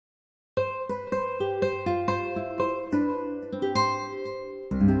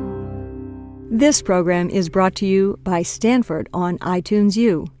This program is brought to you by Stanford on iTunes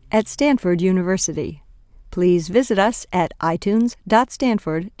U at Stanford University. Please visit us at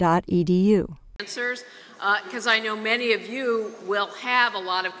itunes.stanford.edu. Answers, because I know many of you will have a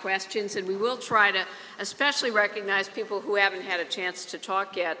lot of questions, and we will try to especially recognize people who haven't had a chance to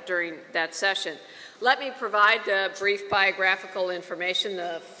talk yet during that session. Let me provide the brief biographical information.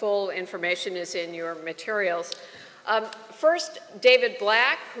 The full information is in your materials. First, David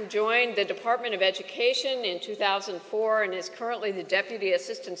Black, who joined the Department of Education in 2004 and is currently the Deputy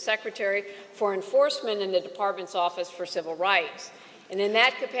Assistant Secretary for Enforcement in the Department's Office for Civil Rights. And in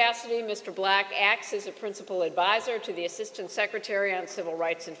that capacity, Mr. Black acts as a principal advisor to the Assistant Secretary on Civil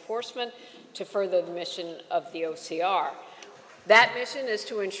Rights Enforcement to further the mission of the OCR. That mission is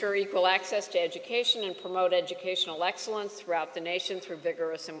to ensure equal access to education and promote educational excellence throughout the nation through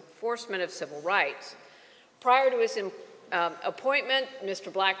vigorous enforcement of civil rights. Prior to his appointment,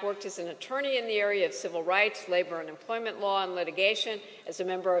 Mr. Black worked as an attorney in the area of civil rights, labor and employment law, and litigation, as a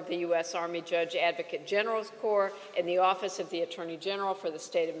member of the U.S. Army Judge Advocate General's Corps in the Office of the Attorney General for the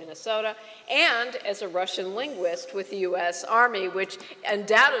state of Minnesota, and as a Russian linguist with the U.S. Army, which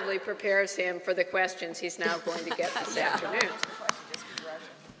undoubtedly prepares him for the questions he's now going to get this afternoon.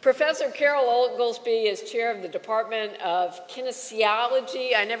 Professor Carole Oglesby is chair of the Department of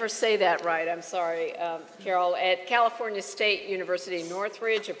Kinesiology. I never say that right, I'm sorry, Carole, at California State University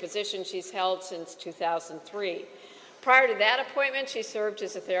Northridge, a position she's held since 2003. Prior to that appointment, she served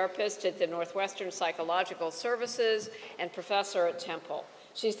as a therapist at the Northwestern Psychological Services and professor at Temple.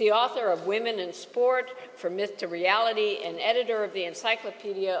 She's the author of Women in Sport, From Myth to Reality, and editor of the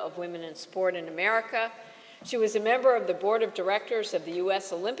Encyclopedia of Women in Sport in America. She was a member of the board of directors of the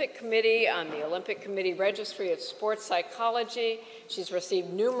U.S. Olympic Committee on the Olympic Committee Registry of Sports Psychology. She's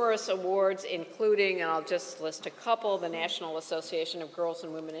received numerous awards, including, and I'll just list a couple, the National Association of Girls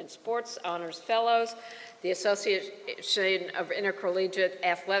and Women in Sports Honors Fellows, the Association of Intercollegiate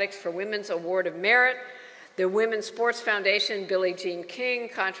Athletics for Women's Award of Merit, the Women's Sports Foundation Billie Jean King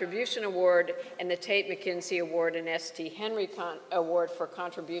Contribution Award, and the Tate McKenzie Award and S.T. Henry Award for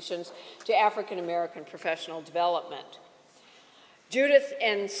contributions to African American professional development. Judith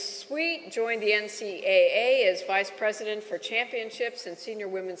N. Sweet joined the NCAA as Vice President for Championships and Senior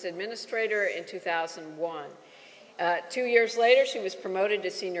Women's Administrator in 2001. 2 years later, she was promoted to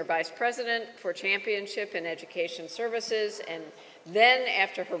Senior Vice President for Championship and Education Services, and then,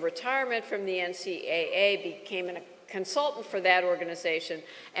 after her retirement from the NCAA, became a consultant for that organization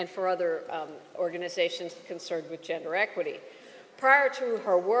and for other organizations concerned with gender equity. Prior to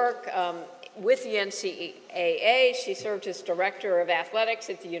her work with the NCAA, she served as Director of Athletics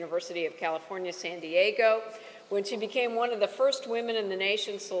at the University of California, San Diego, when she became one of the first women in the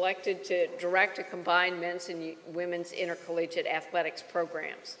nation selected to direct a combined men's and women's intercollegiate athletics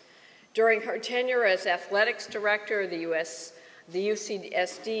programs. During her tenure as Athletics Director, the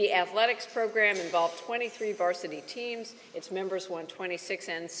UCSD athletics program involved 23 varsity teams. Its members won 26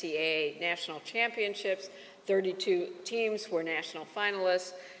 NCAA national championships. 32 teams were national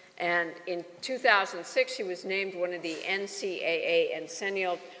finalists. And in 2006, she was named one of the NCAA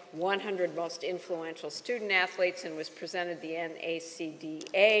Encennial 100 Most Influential Student Athletes and was presented the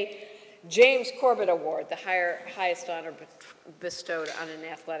NACDA James Corbett Award, the highest honor bestowed on an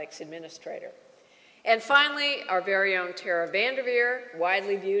athletics administrator. And finally, our very own Tara VanDerveer,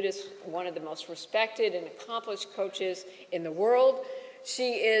 widely viewed as one of the most respected and accomplished coaches in the world.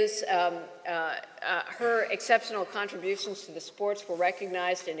 She is, her exceptional contributions to the sports were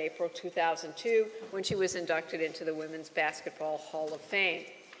recognized in April 2002 when she was inducted into the Women's Basketball Hall of Fame.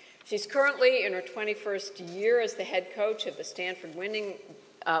 She's currently in her 21st year as the head coach of the Stanford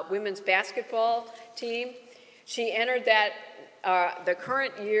women's basketball team. She entered the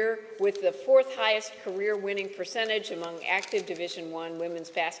current year with the fourth highest career winning percentage among active Division I women's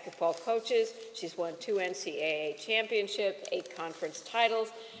basketball coaches. She's won 2 NCAA championships, 8 conference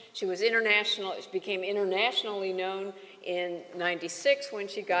titles. She became internationally known in '96 when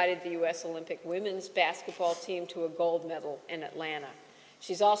she guided the U.S. Olympic women's basketball team to a gold medal in Atlanta.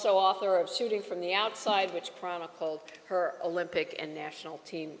 She's also author of Shooting from the Outside, which chronicled her Olympic and national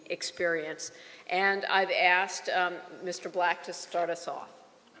team experience. And I've asked Mr. Black to start us off.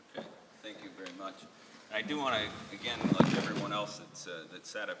 Okay, thank you very much. I do want to, again, like everyone else that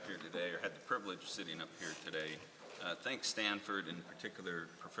sat up here today or had the privilege of sitting up here today, thank Stanford, in particular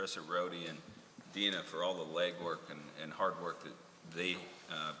Professor Rhode and Dina, for all the legwork and hard work that they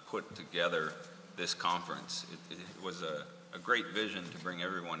put together this conference. It was a great vision to bring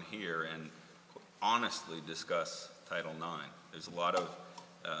everyone here and honestly discuss Title IX. There's a lot of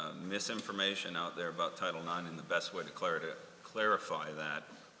misinformation out there about Title IX, and the best way to clarify that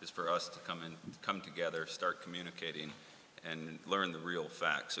is for us to come together, start communicating, and learn the real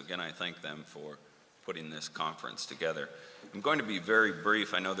facts. So again, I thank them for putting this conference together. I'm going to be very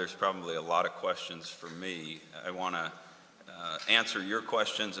brief. I know there's probably a lot of questions for me. I want to answer your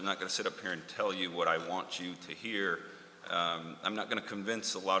questions. I'm not going to sit up here and tell you what I want you to hear. I'm not going to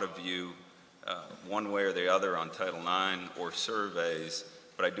convince a lot of you one way or the other on Title IX or surveys,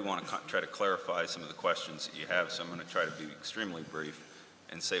 but I do want to try to clarify some of the questions that you have, so I'm going to try to be extremely brief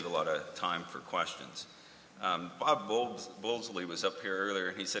and save a lot of time for questions. Bob Bolesley was up here earlier,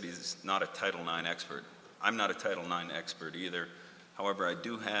 and he said he's not a Title IX expert. I'm not a Title IX expert either. However, I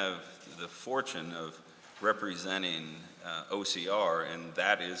do have the fortune of representing OCR, and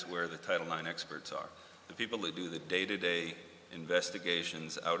that is where the Title IX experts are. The people that do the day-to-day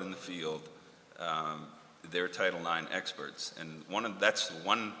investigations out in the field, they're Title IX experts. And that's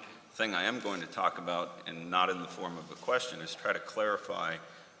one thing I am going to talk about, and not in the form of a question, is try to clarify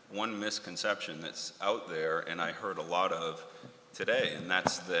one misconception that's out there, and I heard a lot of today, and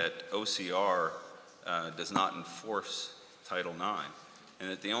that's that OCR does not enforce Title IX, and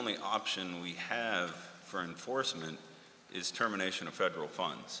that the only option we have for enforcement is termination of federal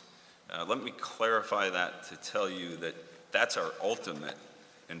funds. Let me clarify that to tell you that that's our ultimate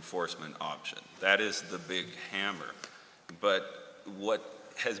enforcement option. That is the big hammer. But what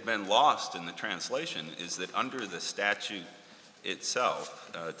has been lost in the translation is that under the statute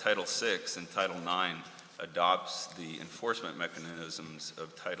itself, Title VI and Title IX adopts the enforcement mechanisms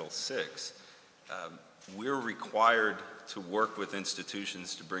of Title VI. We're required to work with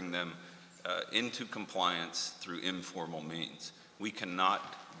institutions to bring them into compliance through informal means. We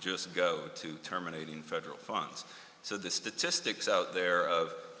cannot just go to terminating federal funds. So the statistics out there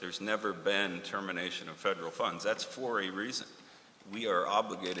of there's never been termination of federal funds, that's for a reason. We are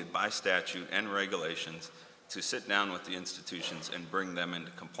obligated by statute and regulations to sit down with the institutions and bring them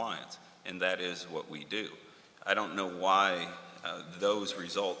into compliance, and that is what we do. I don't know why those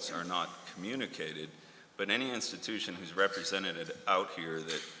results are not communicated, but any institution who's represented out here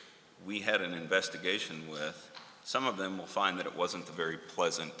that we had an investigation with, some of them will find that it wasn't a very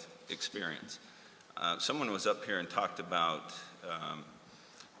pleasant experience. Someone was up here and talked about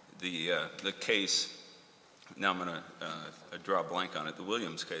the case, now I'm going to draw a blank on it, the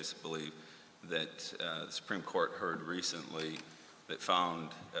Williams case, I believe, that the Supreme Court heard recently that found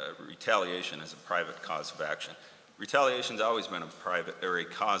retaliation as a private cause of action. Retaliation's always been a private or a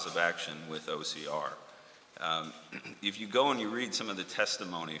cause of action with OCR. If you go and you read some of the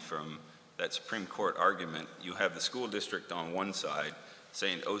testimony from that Supreme Court argument, you have the school district on one side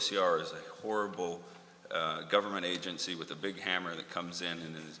saying OCR is a horrible government agency with a big hammer that comes in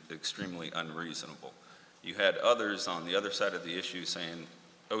and is extremely unreasonable. You had others on the other side of the issue saying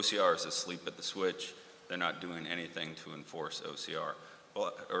OCR is asleep at the switch, they're not doing anything to enforce OCR,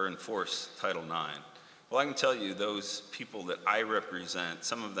 or enforce Title IX. Well, I can tell you those people that I represent,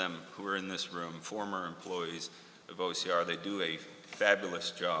 some of them who are in this room, former employees of OCR, they do a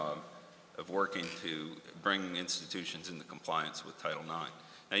fabulous job of working to bring institutions into compliance with Title IX.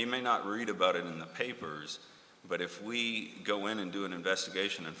 Now, you may not read about it in the papers, but if we go in and do an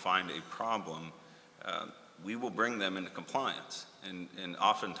investigation and find a problem, we will bring them into compliance. And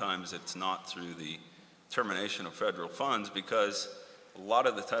oftentimes it's not through the termination of federal funds, because a lot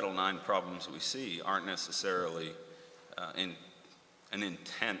of the Title IX problems we see aren't necessarily an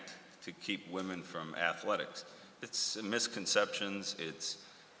intent to keep women from athletics. It's misconceptions, it's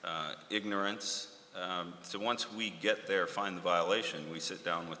ignorance. So once we get there, find the violation, we sit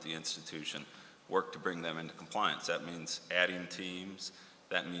down with the institution, work to bring them into compliance. That means adding teams,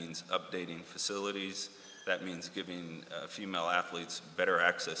 that means updating facilities, that means giving female athletes better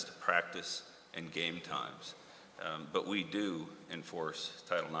access to practice and game times. But we do enforce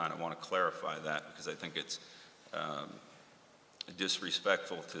Title IX. I want to clarify that because I think it's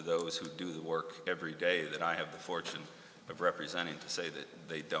disrespectful to those who do the work every day that I have the fortune of representing to say that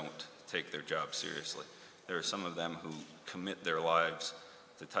they don't take their job seriously. There are some of them who commit their lives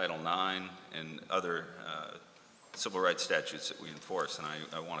to Title IX and other civil rights statutes that we enforce, and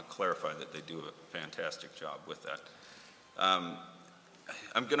I want to clarify that they do a fantastic job with that.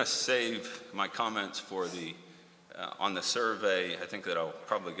 I'm going to save my comments for on the survey. I think that I'll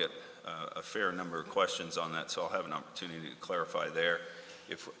probably get a fair number of questions on that, so I'll have an opportunity to clarify there.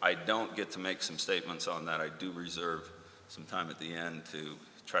 If I don't get to make some statements on that, I do reserve some time at the end to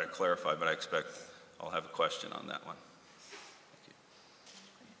try to clarify, but I expect I'll have a question on that one.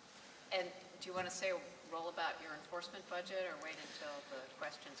 And do you want to say a roll about your enforcement budget, or wait until the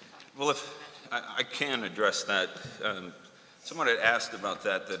questions come? Well, if I can address that. Someone had asked about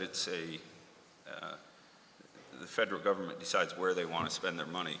that it's the federal government decides where they want to spend their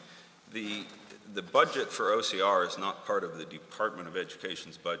money. The budget for OCR is not part of the Department of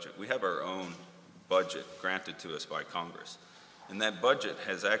Education's budget. We have our own budget granted to us by Congress. And that budget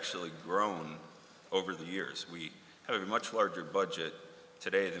has actually grown over the years. We have a much larger budget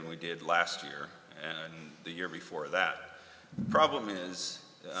today than we did last year and the year before that. The problem is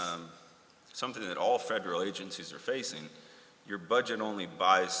something that all federal agencies are facing. Your budget only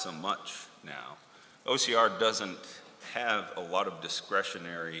buys so much now. OCR doesn't have a lot of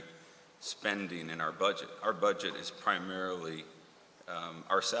discretionary spending in our budget. Our budget is primarily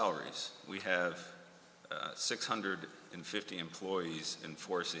our salaries. We have 650 employees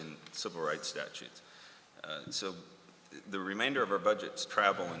enforcing civil rights statutes. So the remainder of our budget is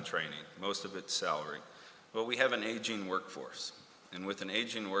travel and training. Most of it's salary. But we have an aging workforce. And with an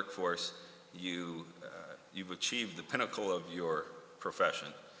aging workforce, you've achieved the pinnacle of your profession.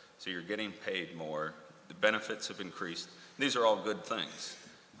 So you're getting paid more. The benefits have increased. These are all good things.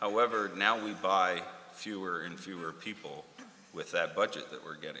 However, now we buy fewer and fewer people with that budget that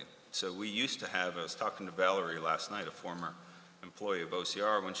we're getting. So we used to have, I was talking to Valerie last night, a former employee of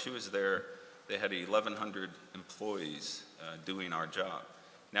OCR. When she was there, they had 1,100 employees doing our job.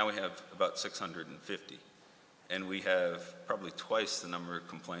 Now we have about 650. And we have probably twice the number of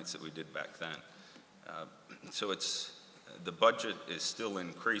complaints that we did back then. So the budget is still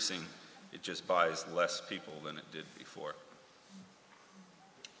increasing. It just buys less people than it did before.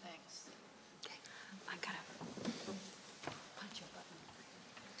 Thanks. Okay. I gotta punch a button.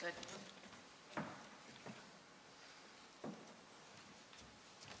 Good.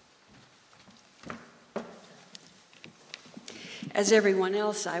 As everyone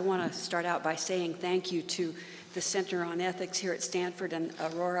else, I want to start out by saying thank you to the Center on Ethics here at Stanford and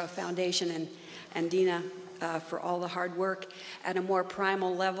Aurora Foundation and Dina for all the hard work. At a more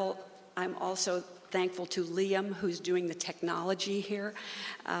primal level, I'm also thankful to Liam, who's doing the technology here,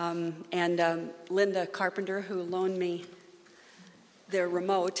 and Linda Carpenter, who loaned me their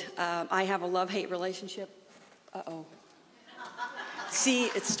remote. I have a love-hate relationship. Uh-oh. See,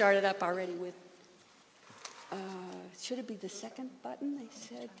 it started up already with, should it be the second button, they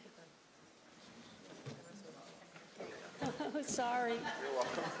said? Oh, sorry. You're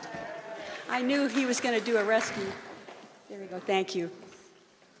welcome. I knew he was going to do a rescue. There we go. Thank you.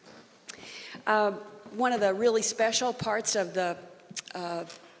 One of the really special parts of the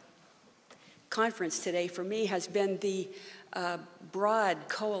conference today for me has been the broad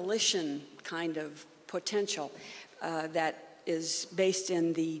coalition kind of potential that is based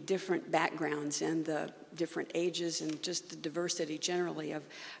in the different backgrounds and the different ages and just the diversity generally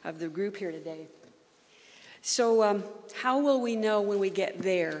of the group here today. So how will we know when we get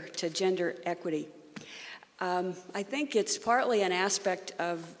there to gender equity? I think it's partly an aspect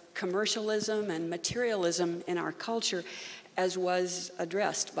of commercialism and materialism in our culture, as was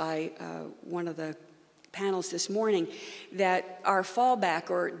addressed by one of the panels this morning, that our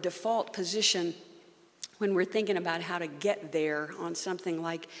fallback or default position when we're thinking about how to get there on something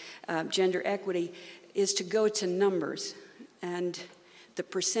like gender equity is to go to numbers. And the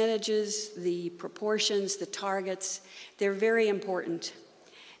percentages, the proportions, the targets, they're very important.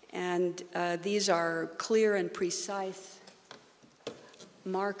 And these are clear and precise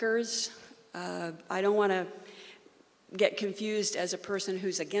markers. I don't want to get confused as a person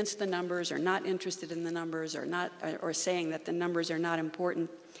who's against the numbers or not interested in the numbers or saying that the numbers are not important.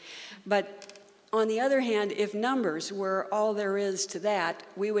 But on the other hand, if numbers were all there is to that,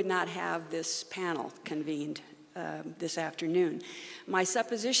 we would not have this panel convened this afternoon. My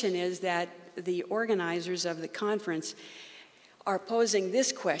supposition is that the organizers of the conference are posing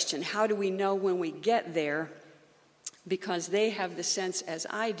this question: how do we know when we get there? Because they have the sense, as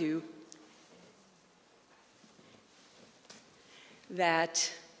I do,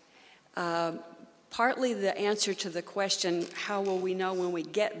 that partly the answer to the question, how will we know when we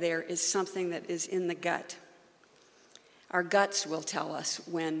get there, is something that is in the gut. Our guts will tell us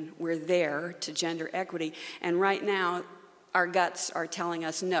when we're there to gender equity. And right now, our guts are telling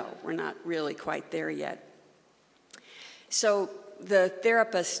us, no, we're not really quite there yet. So the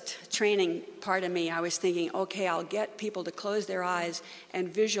therapist training part of me, I was thinking, okay, I'll get people to close their eyes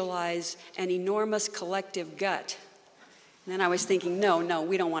and visualize an enormous collective gut. And then I was thinking, no,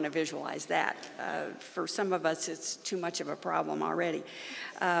 we don't want to visualize that. For some of us, it's too much of a problem already.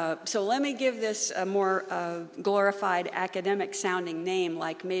 So let me give this a more glorified academic-sounding name,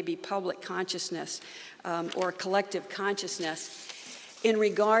 like maybe public consciousness or collective consciousness, in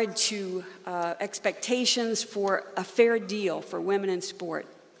regard to expectations for a fair deal for women in sport.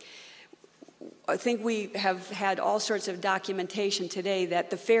 I think we have had all sorts of documentation today that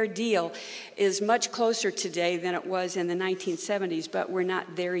the fair deal is much closer today than it was in the 1970s, but we're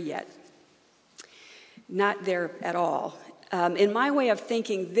not there yet. Not there at all. In my way of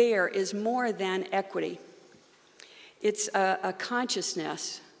thinking, there is more than equity. It's a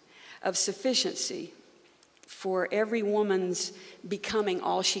consciousness of sufficiency for every woman's becoming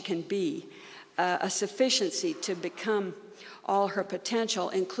all she can be, a sufficiency to become all her potential,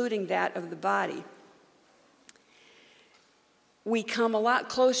 including that of the body. We come a lot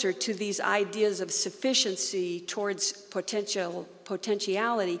closer to these ideas of sufficiency towards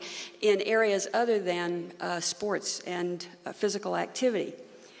potentiality in areas other than sports and physical activity.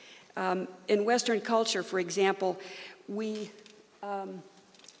 In Western culture, for example, we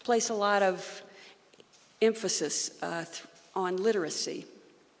place a lot of emphasis on literacy,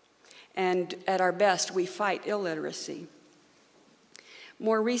 and at our best, we fight illiteracy.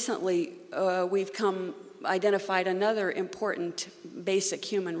 More recently, we've identified another important basic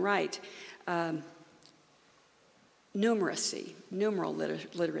human right, numeracy, numeral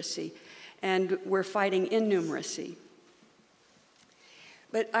literacy, and we're fighting innumeracy.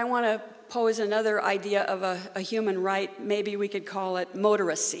 But I want to pose another idea of a human right. Maybe we could call it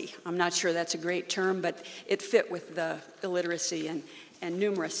motoracy. I'm not sure that's a great term, but it fit with the illiteracy and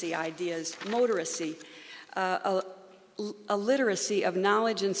numeracy ideas. Motoracy, a literacy of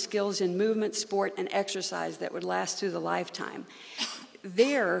knowledge and skills in movement, sport, and exercise that would last through the lifetime.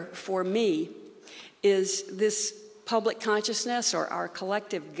 There, for me, is this public consciousness or our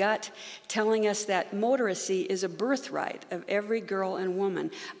collective gut telling us that motoracy is a birthright of every girl and woman,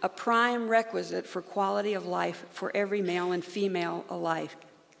 a prime requisite for quality of life for every male and female alike.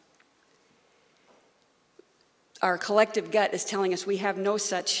 Our collective gut is telling us we have no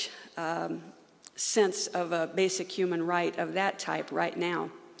such sense of a basic human right of that type right now.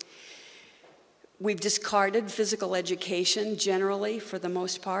 We've discarded physical education generally for the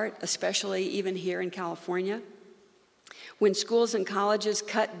most part, especially even here in California. When schools and colleges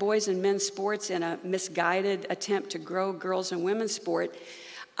cut boys' and men's sports in a misguided attempt to grow girls' and women's sport,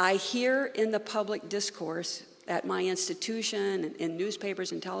 I hear in the public discourse at my institution, in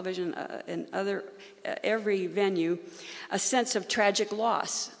newspapers and television, and every venue, a sense of tragic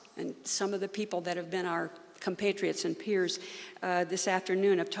loss. And some of the people that have been our compatriots and peers this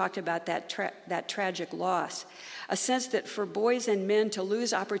afternoon have talked about that tragic loss. A sense that for boys and men to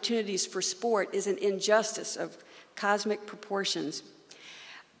lose opportunities for sport is an injustice of cosmic proportions.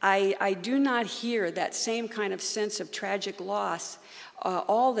 I do not hear that same kind of sense of tragic loss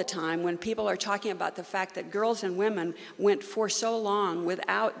all the time when people are talking about the fact that girls and women went for so long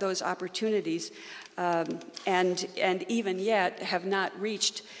without those opportunities and even yet have not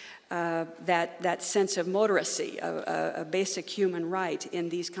reached that sense of motoracy, a basic human right in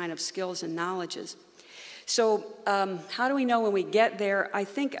these kind of skills and knowledges. So how do we know when we get there? I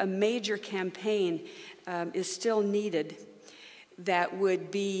think a major campaign is still needed that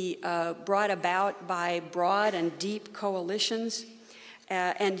would be brought about by broad and deep coalitions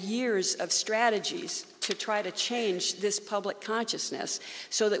and years of strategies to try to change this public consciousness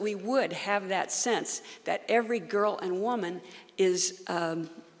so that we would have that sense that every girl and woman is an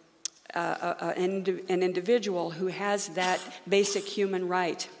individual who has that basic human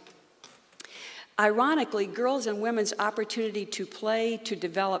right. Ironically, girls' and women's opportunity to play, to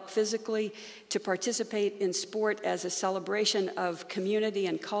develop physically, to participate in sport as a celebration of community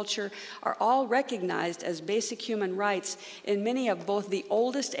and culture are all recognized as basic human rights in many of both the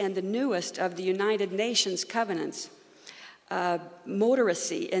oldest and the newest of the United Nations covenants.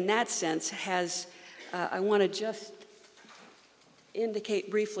 Motoracy, in that sense, has, I want to just indicate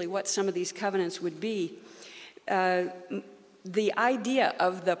briefly what some of these covenants would be. The idea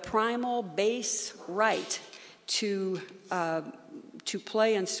of the primal base right to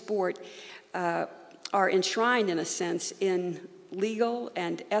play and sport are enshrined, in a sense, in legal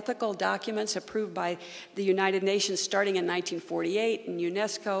and ethical documents approved by the United Nations starting in 1948 and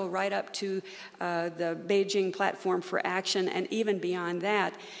UNESCO right up to the Beijing Platform for Action and even beyond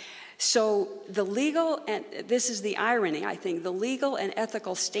that. So the legal, and this is the irony, I think, the legal and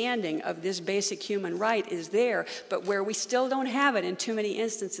ethical standing of this basic human right is there, but where we still don't have it in too many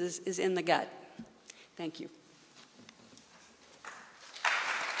instances is in the gut. Thank you.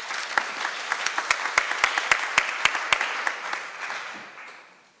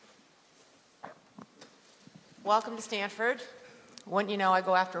 Welcome to Stanford. Wouldn't you know, I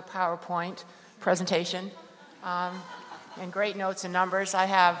go after a PowerPoint presentation. And great notes and numbers. I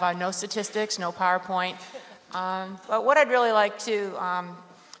have no statistics, no PowerPoint. But what I'd really like to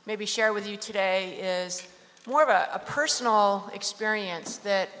maybe share with you today is more of a personal experience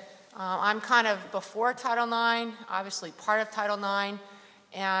that I'm kind of before Title IX, obviously part of Title IX,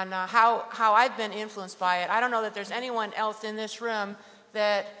 and how I've been influenced by it. I don't know that there's anyone else in this room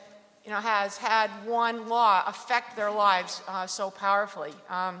that has had one law affect their lives so powerfully.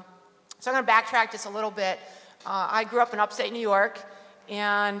 So I'm going to backtrack just a little bit. I grew up in upstate New York,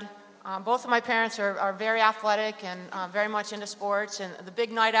 and both of my parents are very athletic and very much into sports. And the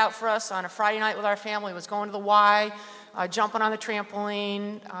big night out for us on a Friday night with our family was going to the Y, jumping on the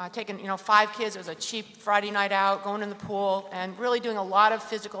trampoline, taking 5 kids. It was a cheap Friday night out, going in the pool, and really doing a lot of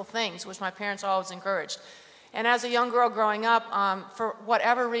physical things, which my parents always encouraged. And as a young girl growing up, for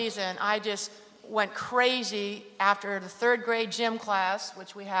whatever reason, I just went crazy after the 3rd grade gym class,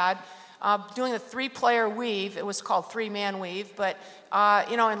 which we had, doing the 3-player weave. It was called 3-man weave, but,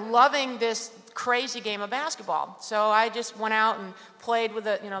 and loving this crazy game of basketball. So I just went out and played with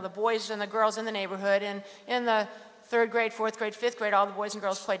the boys and the girls in the neighborhood. And in the 3rd grade, 4th grade, 5th grade, all the boys and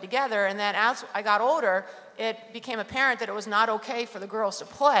girls played together. And then as I got older, it became apparent that it was not okay for the girls to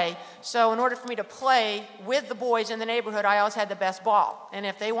play. So in order for me to play with the boys in the neighborhood, I always had the best ball. And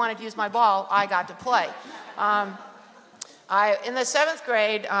if they wanted to use my ball, I got to play. In the 7th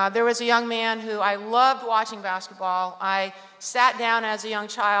grade, there was a young man who I loved watching basketball. I sat down as a young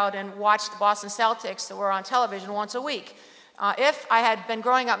child and watched the Boston Celtics that were on television once a week. If I had been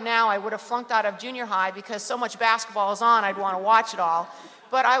growing up now, I would have flunked out of junior high because so much basketball is on, I'd want to watch it all.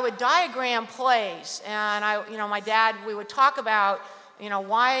 But I would diagram plays, and my dad, we would talk about,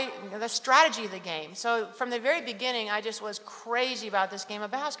 why the strategy of the game. So from the very beginning, I just was crazy about this game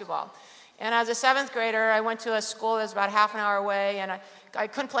of basketball. And as a 7th grader, I went to a school that was about half an hour away, and I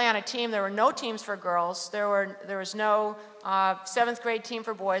couldn't play on a team. There were no teams for girls. There was no 7th grade team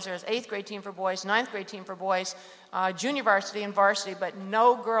for boys. There was 8th grade team for boys, 9th grade team for boys, junior varsity and varsity, but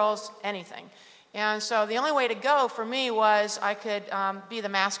no girls anything. And so the only way to go for me was I could be the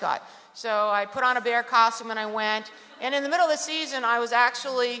mascot. So I put on a bear costume and I went. And in the middle of the season, I was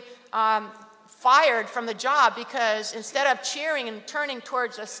actually fired from the job because instead of cheering and turning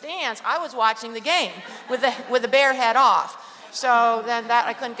towards the stands, I was watching the game with the bear head off. So then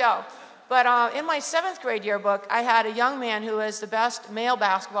I couldn't go. But in my 7th grade yearbook, I had a young man who was the best male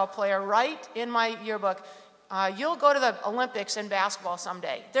basketball player right in my yearbook. You'll go to the Olympics in basketball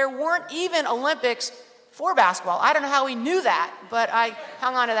someday. There weren't even Olympics for basketball. I don't know how he knew that, but I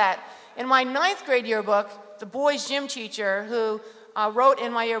hung on to that. In my 9th grade yearbook, the boys' gym teacher who wrote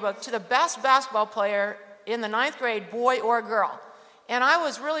in my yearbook, to the best basketball player in the 9th grade, boy or girl. And I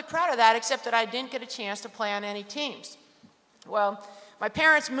was really proud of that, except that I didn't get a chance to play on any teams. Well, my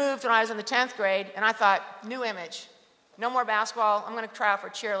parents moved when I was in the 10th grade, and I thought, new image. No more basketball. I'm going to try out for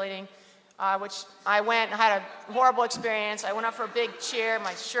cheerleading. Which I went and had a horrible experience. I went up for a big cheer.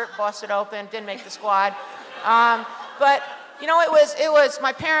 My shirt busted open. Didn't make the squad. But it was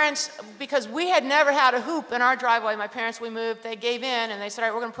my parents, because we had never had a hoop in our driveway. My parents, we moved. They gave in and they said, all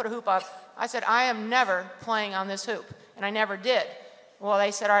right, we're going to put a hoop up. I said, I am never playing on this hoop, and I never did. Well, they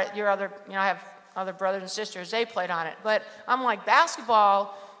said, all right, I have other brothers and sisters. They played on it. But I'm like,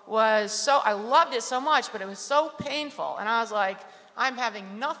 basketball was I loved it so much, but it was so painful, and I was like, I'm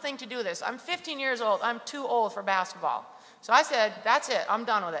having nothing to do with this. I'm 15 years old. I'm too old for basketball. So I said, that's it. I'm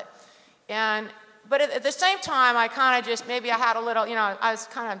done with it. But at the same time, I kind of just, maybe I had a little, I was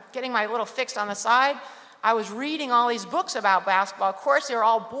kind of getting my little fix on the side. I was reading all these books about basketball. Of course, they were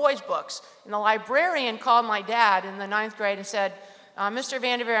all boys' books. And the librarian called my dad in the 9th grade and said, Mr.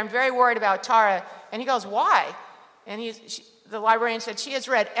 VanDerveer, I'm very worried about Tara. And he goes, why? And the librarian said, she has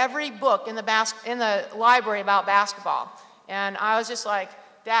read every book in the library about basketball. And I was just like,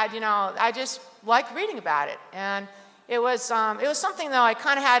 Dad, I just like reading about it. And it was something, though,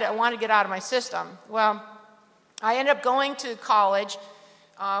 I wanted to get out of my system. Well, I ended up going to college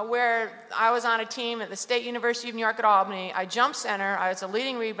where I was on a team at the State University of New York at Albany. I jumped center. I was a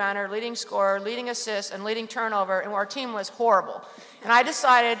leading rebounder, leading scorer, leading assist, and leading turnover, and our team was horrible. And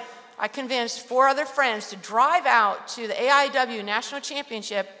I convinced 4 other friends to drive out to the AIW National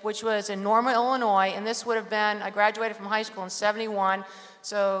Championship, which was in Norma, Illinois, and this would have been, I graduated from high school in '71,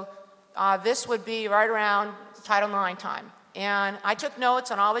 so this would be right around Title IX time. And I took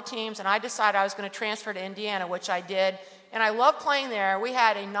notes on all the teams, and I decided I was going to transfer to Indiana, which I did, and I loved playing there. We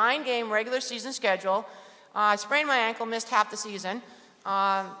had a 9-game regular season schedule. I sprained my ankle, missed half the season.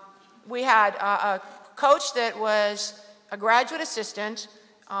 We had a coach that was a graduate assistant,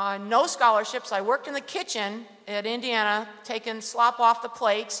 no scholarships. I worked in the kitchen at Indiana, taking slop off the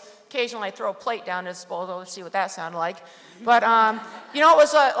plates. Occasionally I throw a plate down to disposal to see what that sounded like. But, it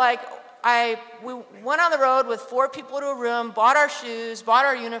was we went on the road with 4 people to a room, bought our shoes, bought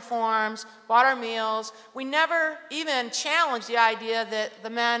our uniforms, bought our meals. We never even challenged the idea that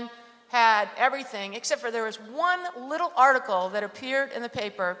the men had everything, except for there was one little article that appeared in the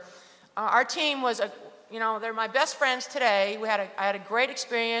paper. Our team was, they're my best friends today. I had a great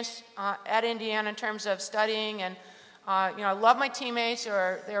experience at Indiana in terms of studying, and I love my teammates.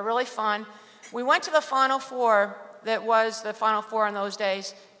 They're really fun. We went to the Final Four. That was the Final Four in those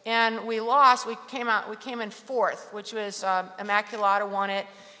days, and we lost. We came in fourth, which was Immaculata won it.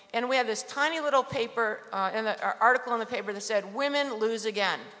 And we had this tiny little paper, article in the paper that said, "Women lose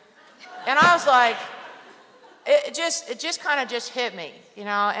again." And I was like, it just kind of just hit me,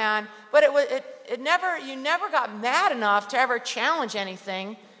 but you never got mad enough to ever challenge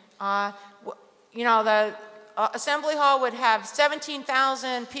anything. The Assembly Hall would have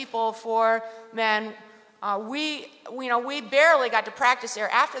 17,000 people for men. We barely got to practice there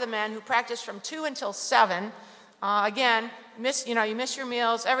after the men, who practiced from 2 until 7. Again, you miss your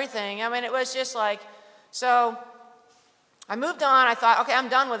meals, everything. I mean, it was just like, so I moved on. I thought, okay, I'm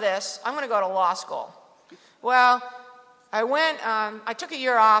done with this. I'm going to go to law school. Well, I took a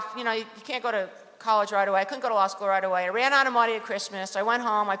year off. You can't go to college right away. I couldn't go to law school right away. I ran out of money at Christmas. I went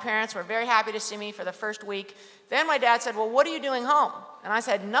home. My parents were very happy to see me for the first week. Then my dad said, "Well, what are you doing home?" And I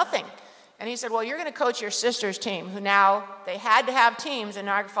said, "Nothing." And he said, "Well, you're going to coach your sister's team," who now, they had to have teams in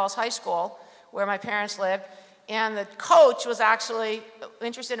Niagara Falls High School, where my parents lived. And the coach was actually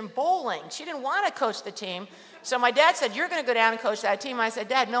interested in bowling. She didn't want to coach the team. So my dad said, "You're going to go down and coach that team." I said,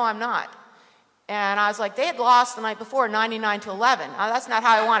 "Dad, no, I'm not." And I was like, they had lost the night before, 99-11. That's not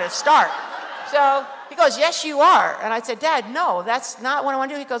how I wanted to start. So he goes, "Yes, you are." And I said, "Dad, no, that's not what I want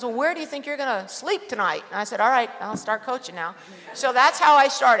to do." He goes, "Well, where do you think you're going to sleep tonight?" And I said, "All right, I'll start coaching now." So that's how I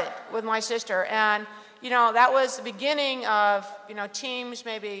started with my sister. And, that was the beginning of, teams,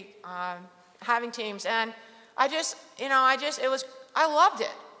 maybe having teams. And I loved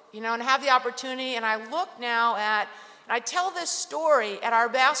it, and have the opportunity. And I look now and I tell this story at our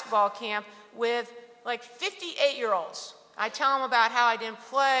basketball camp with like 58-year-olds. I tell them about how I didn't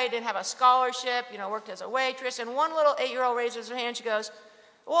play, didn't have a scholarship, worked as a waitress. And one little 8-year-old raises her hand. She goes,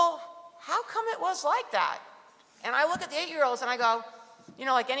 "Well, how come it was like that?" And I look at the 8-year-olds and I go,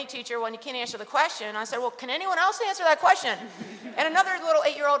 like any teacher, when you can't answer the question, I said, "Well, can anyone else answer that question?" And another little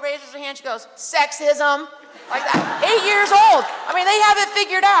 8-year-old raises her hand. She goes, "Sexism." Like that. 8 years old. I mean, they have it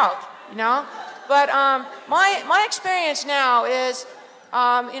figured out, But my experience now is,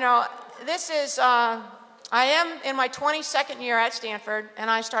 I am in my 22nd year at Stanford, and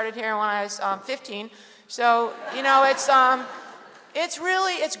I started here when I was 15. So,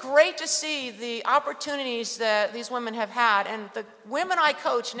 it's great to see the opportunities that these women have had. And the women I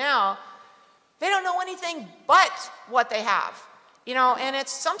coach now, they don't know anything but what they have. And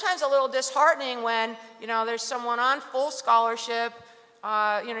it's sometimes a little disheartening when, there's someone on full scholarship,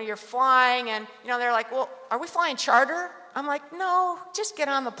 you're flying, and, they're like, "Well, are we flying charter?" I'm like, "No, just get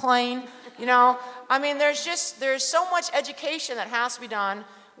on the plane." I mean, there's so much education that has to be done.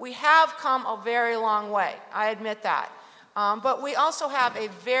 We have come a very long way. I admit that. But we also have a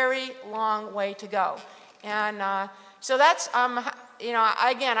very long way to go. And so that's,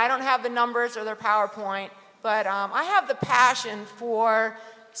 again, I don't have the numbers or their PowerPoint, but I have the passion for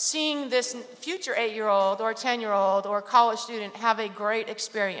seeing this future 8-year-old or 10-year-old or college student have a great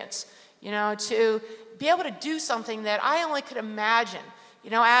experience, to be able to do something that I only could imagine.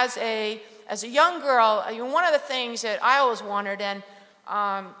 As a young girl, one of the things that I always wondered, and,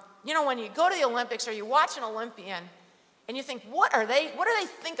 when you go to the Olympics or you watch an Olympian, and you think, what do they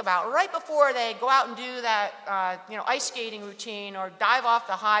think about right before they go out and do that, ice skating routine or dive off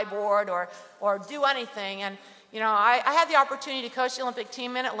the high board or do anything. And, I had the opportunity to coach the Olympic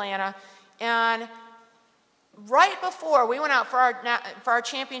team in Atlanta. And right before we went out for our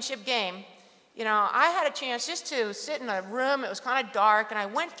championship game, I had a chance just to sit in a room. It was kind of dark, and I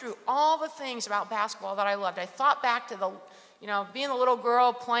went through all the things about basketball that I loved. I thought back to being a little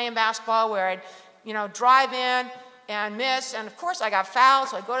girl playing basketball where I'd, drive in and miss, and of course I got fouled,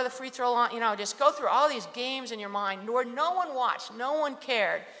 so I'd go to the free throw line, just go through all these games in your mind where no one watched, no one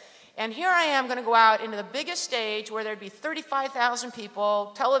cared. And here I am going to go out into the biggest stage where there'd be 35,000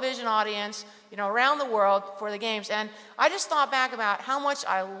 people, television audience, around the world for the games. And I just thought back about how much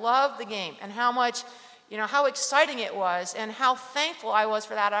I loved the game and how much, how exciting it was and how thankful I was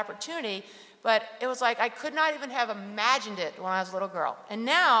for that opportunity. But it was like I could not even have imagined it when I was a little girl. And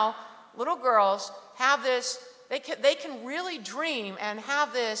now little girls have this, they can really dream and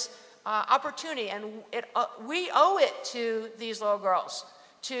have this opportunity. And we owe it to these little girls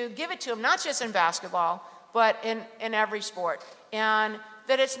to give it to them, not just in basketball, but in every sport. And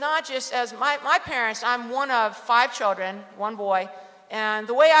that it's not just as my parents, I'm one of 5 children, 1 boy, And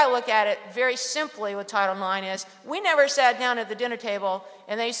the way I look at it very simply with Title IX is we never sat down at the dinner table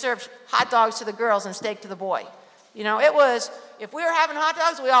and they served hot dogs to the girls and steak to the boy. You know, it was, if we were having hot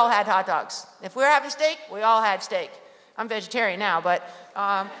dogs, we all had hot dogs. If we were having steak, we all had steak. I'm vegetarian now, but,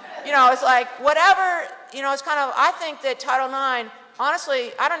 you know, it's like whatever, you know, it's kind of, I think that Title IX,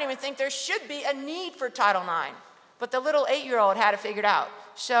 honestly, I don't even think there should be a need for Title IX. But the little 8-year-old had it figured out.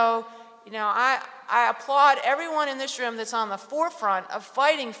 So, you know, I applaud everyone in this room that's on the forefront of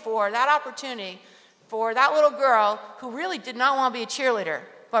fighting for that opportunity for that little girl who really did not want to be a cheerleader,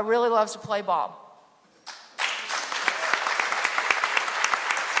 but really loves to play ball.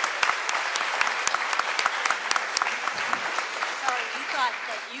 Sorry, you thought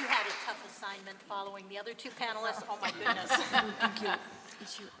that you had a tough assignment following the other two panelists? Oh my goodness. Thank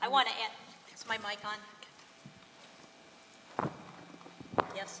you. I want to add, is my mic on?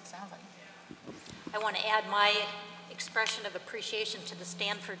 Yes? Sounds like it. I want to add my expression of appreciation to the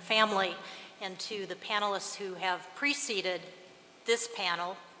Stanford family and to the panelists who have preceded this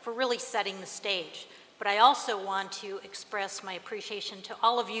panel for really setting the stage. But I also want to express my appreciation to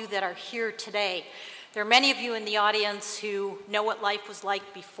all of you that are here today. There are many of you in the audience who know what life was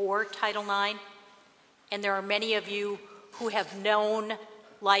like before Title IX, and there are many of you who have known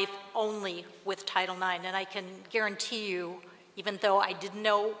life only with Title IX. And I can guarantee you, even though I didn't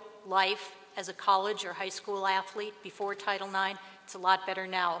know life as a college or high school athlete before Title IX, it's a lot better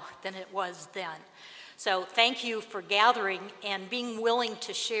now than it was then. So thank you for gathering and being willing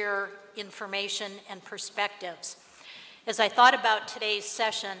to share information and perspectives. As I thought about today's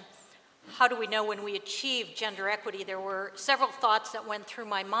session, how do we know when we achieve gender equity? There were several thoughts that went through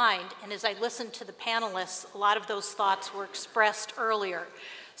my mind, and as I listened to the panelists, a lot of those thoughts were expressed earlier.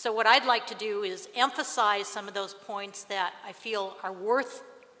 So what I'd like to do is emphasize some of those points that I feel are worth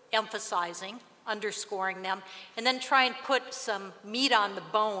emphasizing, underscoring them, and then try and put some meat on the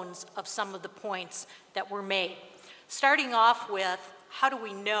bones of some of the points that were made. Starting off with, how do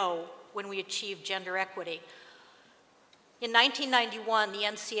we know when we achieve gender equity? In 1991, the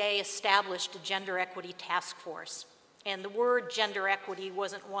NCAA established a gender equity task force, and the word gender equity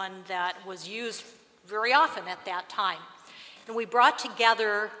wasn't one that was used very often at that time. And we brought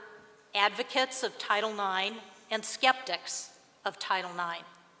together advocates of Title IX and skeptics of Title IX.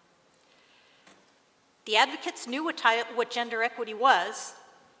 The advocates knew what gender equity was,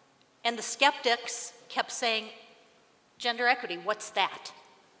 and the skeptics kept saying, gender equity, what's that?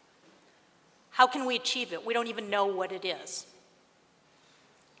 How can we achieve it? We don't even know what it is.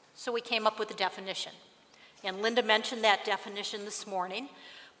 So we came up with a definition. And Linda mentioned that definition this morning,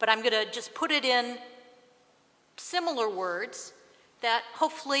 but I'm going to just put it in similar words that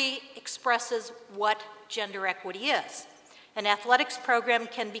hopefully expresses what gender equity is. An athletics program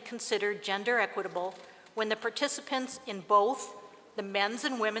can be considered gender equitable when the participants in both the men's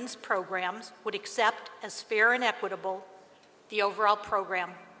and women's programs would accept as fair and equitable the overall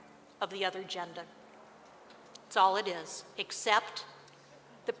program of the other gender. That's all it is. Accept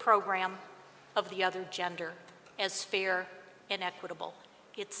the program of the other gender as fair and equitable.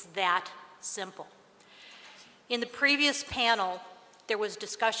 It's that simple. In the previous panel, there was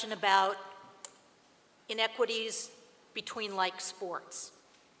discussion about inequities between like sports.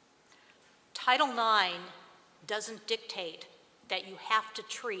 Title IX doesn't dictate that you have to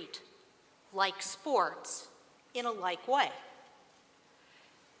treat like sports in a like way.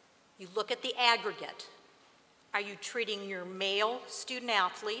 You look at the aggregate. Are you treating your male student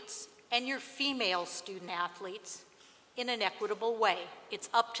athletes and your female student athletes in an equitable way? It's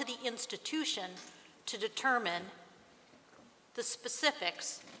up to the institution to determine the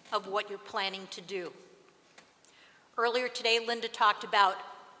specifics of what you're planning to do. Earlier today, Linda talked about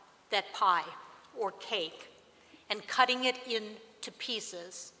that pie or cake and cutting it into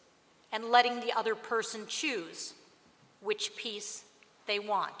pieces and letting the other person choose which piece they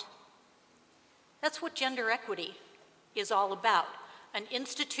want. That's what gender equity is all about. An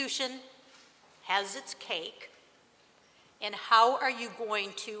institution has its cake, and how are you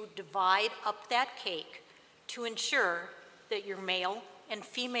going to divide up that cake to ensure that your male and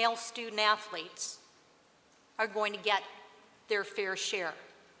female student athletes are going to get their fair share?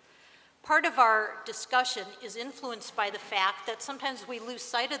 Part of our discussion is influenced by the fact that sometimes we lose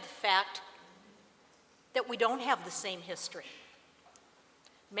sight of the fact that we don't have the same history.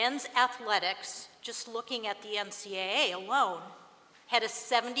 Men's athletics, just looking at the NCAA alone, had a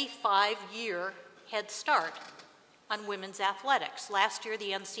 75-year head start on women's athletics. Last year,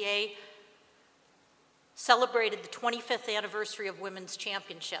 the NCAA celebrated the 25th anniversary of women's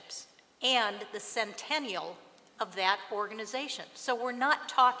championships and the centennial of that organization. So we're not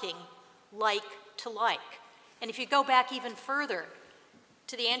talking like to like. And if you go back even further,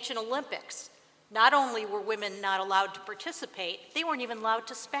 to the ancient Olympics. Not only were women not allowed to participate, they weren't even allowed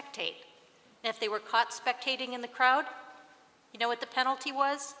to spectate. And if they were caught spectating in the crowd, you know what the penalty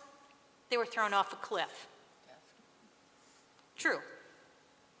was? They were thrown off a cliff. True.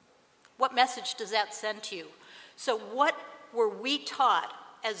 What message does that send to you? So what were we taught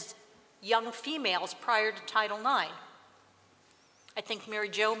as young females prior to Title IX? I think Mary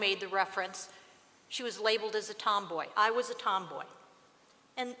Jo made the reference. She was labeled as a tomboy. I was a tomboy.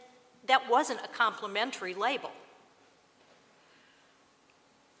 And that wasn't a complimentary label.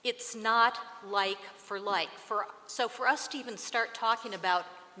 It's not like for like. So for us to even start talking about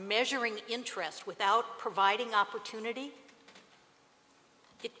measuring interest without providing opportunity,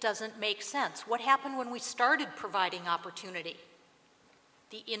 it doesn't make sense. What happened when we started providing opportunity?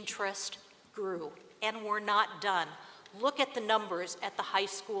 The interest grew, and we're not done. Look at the numbers at the high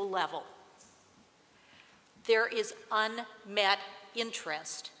school level. There is unmet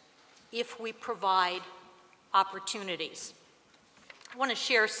interest if we provide opportunities. I want to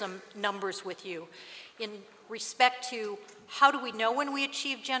share some numbers with you in respect to how do we know when we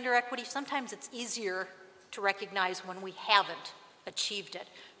achieve gender equity. Sometimes it's easier to recognize when we haven't achieved it.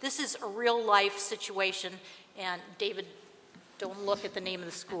 This is a real life situation, and David, don't look at the name of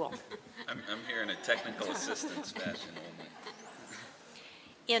the school. I'm here in a technical assistance fashion only.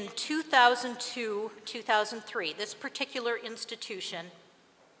 In 2002-2003, this particular institution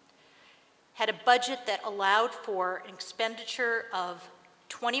had a budget that allowed for an expenditure of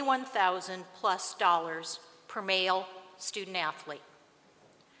 $21,000 plus per male student athlete.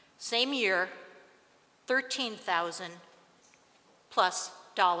 Same year, $13,000 plus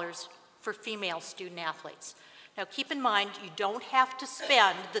for female student athletes. Now keep in mind, you don't have to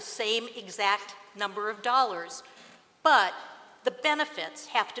spend the same exact number of dollars, but the benefits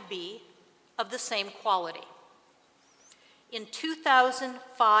have to be of the same quality. In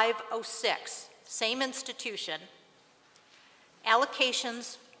 2005-06, same institution,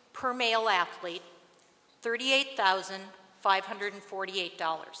 allocations per male athlete,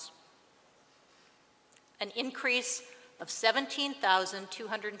 $38,548. An increase of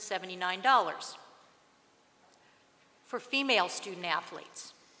 $17,279. For female student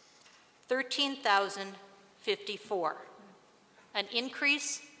athletes, $13,054. An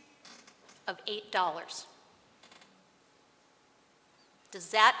increase of $8. Does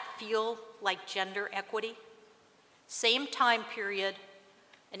that feel like gender equity? Same time period,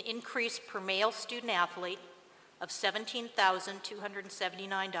 an increase per male student athlete of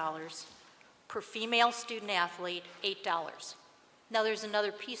 $17,279, per female student athlete, $8. Now there's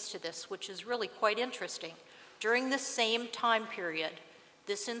another piece to this which is really quite interesting. During the same time period,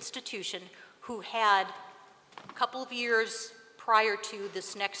 this institution, who had a couple of years prior to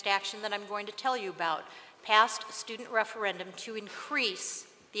this next action that I'm going to tell you about, passed a student referendum to increase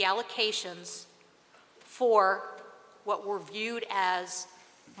the allocations for what were viewed as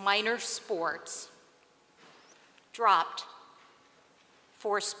minor sports, dropped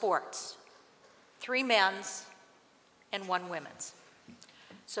 4 sports, 3 men's and 1 women's.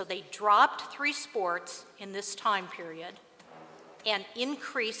 So they dropped 3 sports in this time period and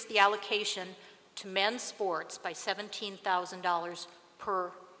increased the allocation to men's sports by $17,000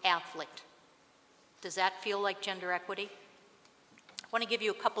 per athlete. Does that feel like gender equity? I want to give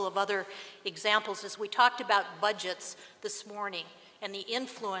you a couple of other examples as we talked about budgets this morning and the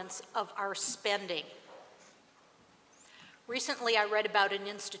influence of our spending. Recently, I read about an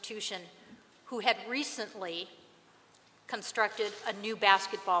institution who had recently constructed a new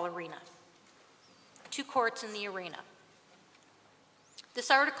basketball arena, 2 courts in the arena.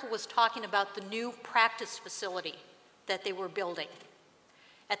 This article was talking about the new practice facility that they were building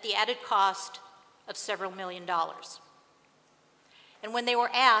at the added cost of several $million. And when they were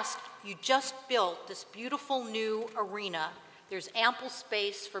asked, you just built this beautiful new arena, there's ample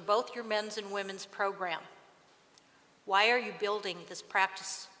space for both your men's and women's program. Why are you building this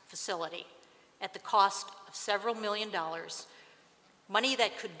practice facility at the cost of several $million, money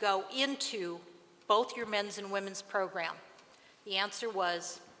that could go into both your men's and women's program? The answer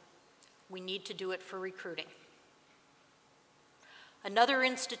was, we need to do it for recruiting. Another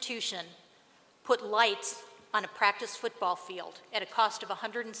institution put lights on a practice football field at a cost of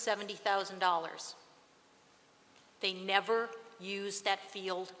 $170,000. They never used that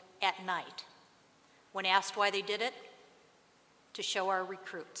field at night. When asked why they did it, to show our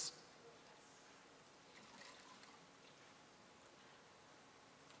recruits.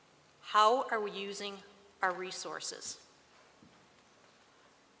 How are we using our resources?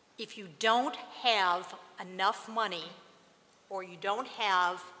 If you don't have enough money, or you don't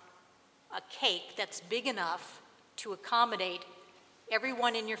have a cake that's big enough to accommodate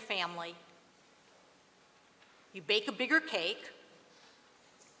everyone in your family, you bake a bigger cake,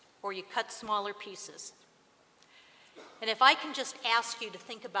 or you cut smaller pieces. And if I can just ask you to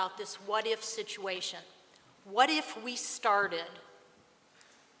think about this what-if situation. What if we started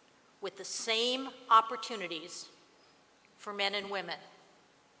with the same opportunities for men and women?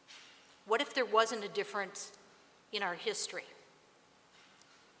 What if there wasn't a difference in our history?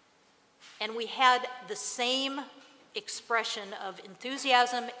 And we had the same expression of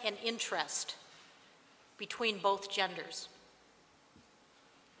enthusiasm and interest between both genders.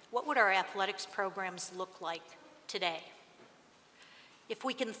 What would our athletics programs look like today? If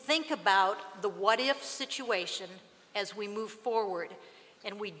we can think about the what-if situation as we move forward,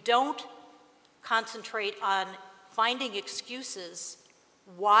 and we don't concentrate on finding excuses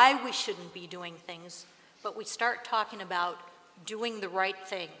why we shouldn't be doing things, but we start talking about doing the right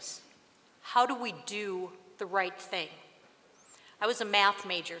things. How do we do the right thing? I was a math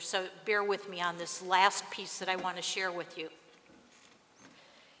major, so bear with me on this last piece that I want to share with you.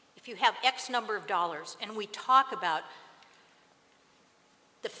 If you have X number of dollars, and we talk about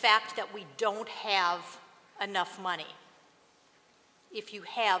the fact that we don't have enough money. If you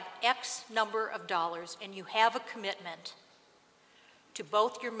have X number of dollars and you have a commitment to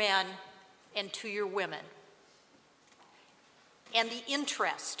both your men and to your women, and the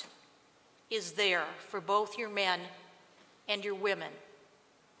interest is there for both your men and your women,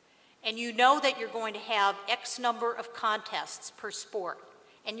 and you know that you're going to have X number of contests per sport,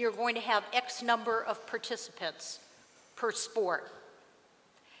 and you're going to have X number of participants per sport,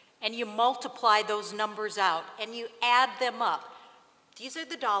 and you multiply those numbers out and you add them up. These are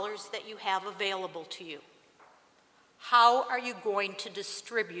the dollars that you have available to you. How are you going to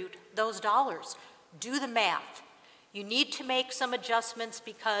distribute those dollars? Do the math. You need to make some adjustments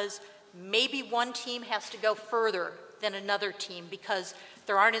because maybe one team has to go further than another team because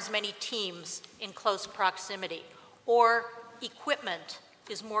there aren't as many teams in close proximity, or equipment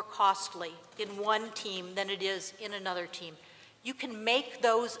is more costly in one team than it is in another team. You can make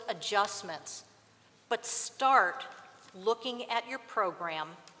those adjustments, but start looking at your program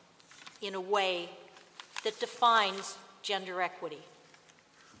in a way that defines gender equity.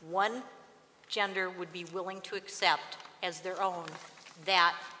 One gender would be willing to accept as their own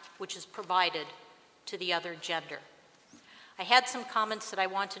that which is provided to the other gender. I had some comments that I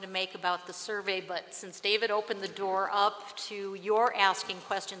wanted to make about the survey, but since David opened the door up to your asking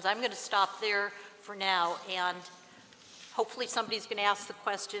questions, I'm going to stop there for now, and hopefully somebody's going to ask the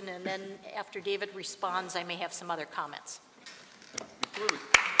question, and then after David responds, I may have some other comments.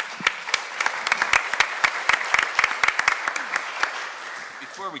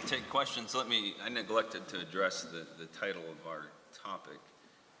 Before we take questions, I neglected to address the title of our topic.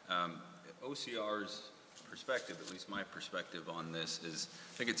 OCR's perspective, at least my perspective on this, is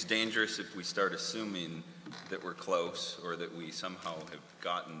I think it's dangerous if we start assuming that we're close or that we somehow have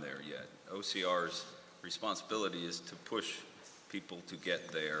gotten there yet. OCR's responsibility is to push people to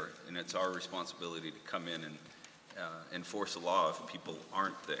get there, and it's our responsibility to come in and enforce a law if people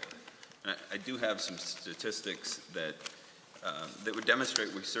aren't there. And I do have some statistics that would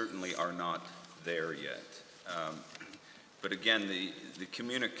demonstrate we certainly are not there yet. But again, the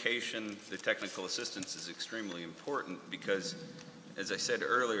communication, the technical assistance is extremely important because, as I said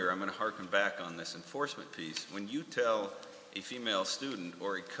earlier, I'm going to harken back on this enforcement piece. When you tell a female student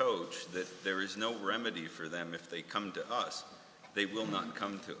or a coach that there is no remedy for them if they come to us, they will not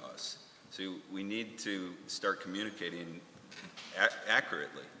come to us. So we need to start communicating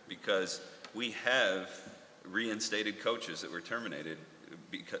accurately, because we have reinstated coaches that were terminated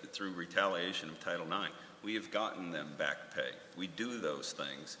through retaliation of Title IX. We have gotten them back pay. We do those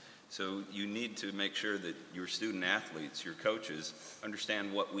things. So you need to make sure that your student athletes, your coaches,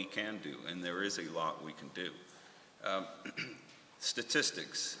 understand what we can do, and there is a lot we can do.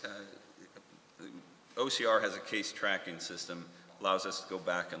 Statistics. OCR has a case tracking system, allows us to go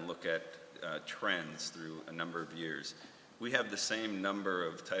back and look at trends through a number of years. We have the same number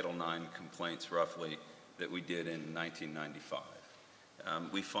of Title IX complaints, roughly, that we did in 1995.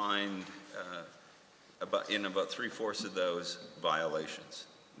 We find in about 3/4 of those violations.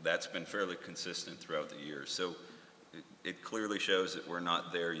 That's been fairly consistent throughout the years. So it clearly shows that we're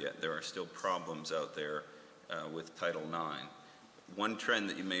not there yet. There are still problems out there with Title IX. One trend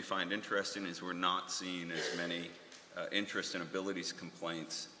that you may find interesting is we're not seeing as many interest and abilities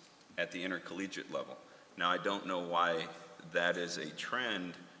complaints at the intercollegiate level. Now, I don't know why that is a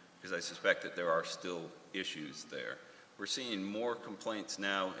trend, because I suspect that there are still issues there. We're seeing more complaints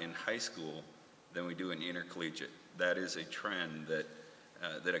now in high school than we do in intercollegiate. That is a trend that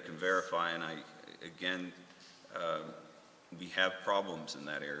I can verify, and I, again, we have problems in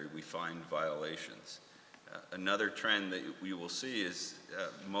that area. We find violations. Another trend that we will see is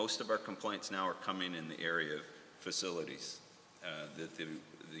most of our complaints now are coming in the area of facilities. That the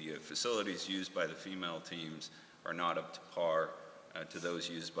facilities used by the female teams are not up to par to those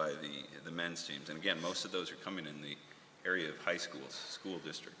used by the men's teams. And again, most of those are coming in the area of high schools, school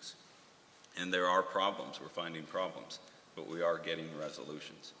districts. And there are problems, we're finding problems, but we are getting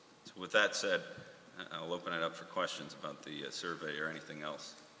resolutions. So with that said, I'll open it up for questions about the survey or anything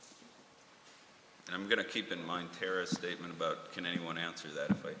else. And I'm going to keep in mind Tara's statement about can anyone answer that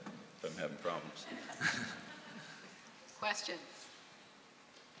if I'm having problems. Questions?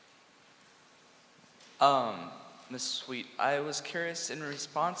 Ms. Sweet, I was curious in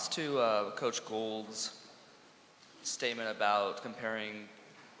response to Coach Gould's statement about comparing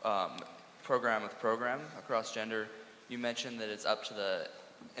program with program across gender. You mentioned that it's up to the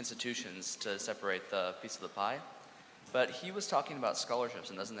institutions to separate the piece of the pie, but he was talking about scholarships,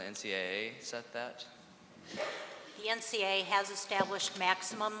 and doesn't the NCAA set that? The NCAA has established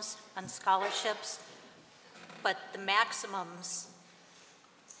maximums on scholarships, but the maximums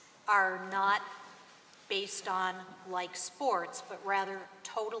are not based on like sports, but rather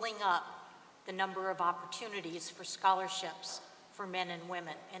totaling up the number of opportunities for scholarships for men and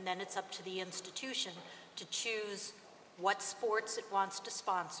women. And then it's up to the institution to choose what sports it wants to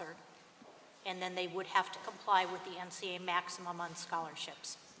sponsor, and then they would have to comply with the NCAA maximum on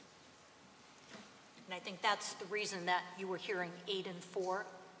scholarships. And I think that's the reason that you were hearing 8 and 4.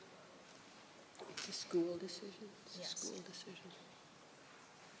 It's a school decision. It's Yes. a school decision.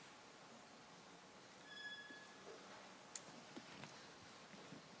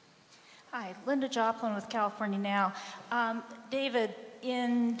 Hi, Linda Joplin with California Now. David,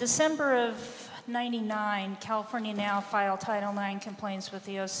 in December of '99, California Now filed Title IX complaints with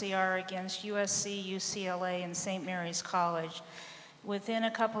the OCR against USC, UCLA, and St. Mary's College. Within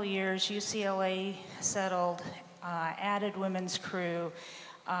a couple years, UCLA settled, added women's crew.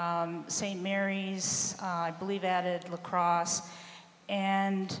 St. Mary's, I believe, added lacrosse.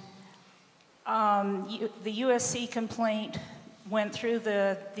 And the USC complaint went through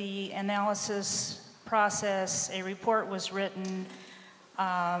the analysis process. A report was written.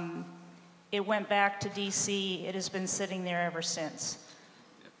 It went back to DC. It has been sitting there ever since.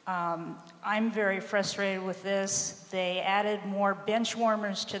 I'm very frustrated with this. They added more bench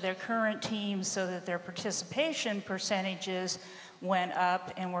warmers to their current teams so that their participation percentages went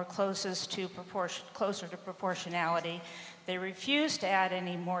up and were closer to proportionality. They refused to add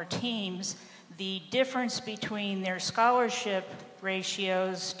any more teams. The difference between their scholarship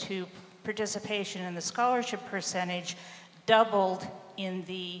ratios to participation in the scholarship percentage doubled in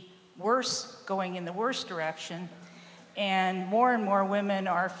the worst, going in the worst direction. And more women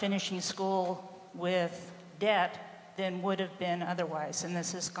are finishing school with debt than would have been otherwise. And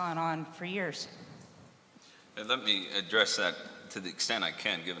this has gone on for years. And let me address that to the extent I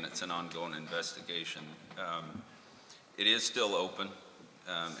can, given it's an ongoing investigation. It is still open.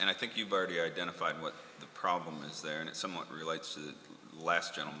 And I think you've already identified what the problem is there, and it somewhat relates to the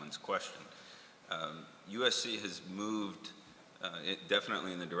last gentleman's question. USC has moved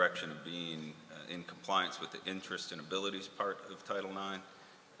definitely in the direction of being in compliance with the interest and abilities part of Title IX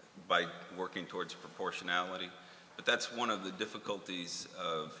by working towards proportionality. But that's one of the difficulties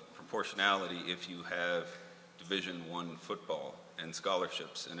of proportionality if you have Division I football and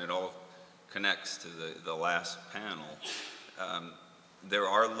scholarships, and it all connects to the last panel. There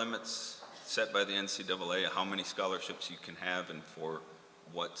are limits set by the NCAA how many scholarships you can have and for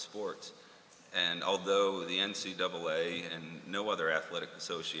what sports. And although the NCAA and no other athletic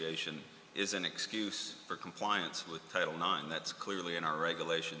association is an excuse for compliance with Title IX, that's clearly in our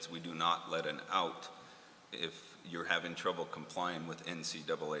regulations. We do not let an out if you're having trouble complying with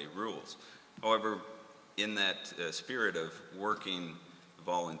NCAA rules. However, in that spirit of working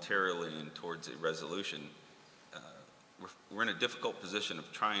voluntarily and towards a resolution, we're in a difficult position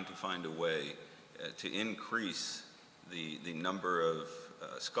of trying to find a way to increase the number of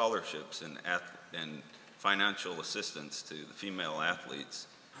scholarships and financial assistance to the female athletes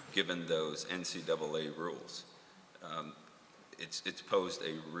given those NCAA rules. It's posed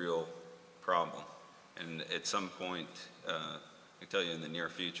a real problem. And at some point, I can tell you in the near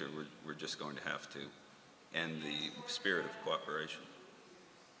future, we're just going to have to end the spirit of cooperation.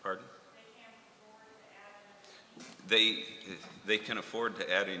 Pardon? They can afford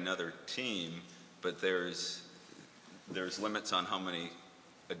to add another team, but there's limits on how many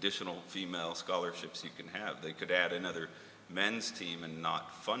additional female scholarships you can have. They could add another men's team and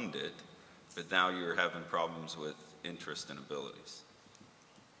not fund it, but now you're having problems with interest and abilities.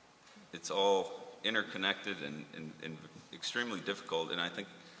 It's all interconnected and extremely difficult, and I think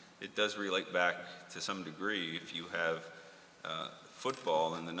it does relate back to some degree. If you have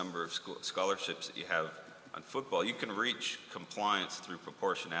football and the number of scholarships that you have on football, you can reach compliance through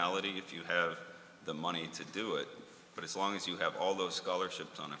proportionality if you have the money to do it. But as long as you have all those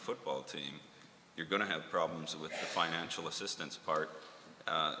scholarships on a football team, you're going to have problems with the financial assistance part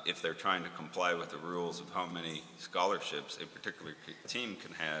if they're trying to comply with the rules of how many scholarships a particular team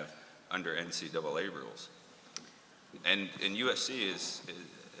can have under NCAA rules. And USC is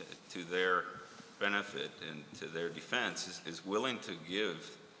to their benefit and to their defense, is willing to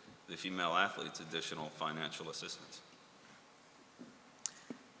give the female athletes additional financial assistance.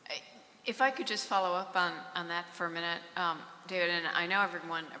 If I could just follow up on that for a minute, David, and I know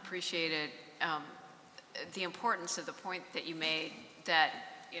everyone appreciated the importance of the point that you made that,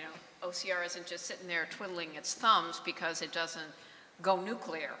 you know, OCR isn't just sitting there twiddling its thumbs because it doesn't go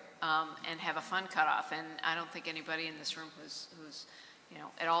nuclear and have a fund cutoff. And I don't think anybody in this room who's you know,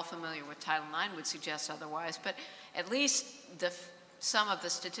 at all familiar with Title IX would suggest otherwise. But at least some of the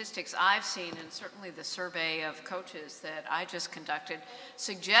statistics I've seen, and certainly the survey of coaches that I just conducted,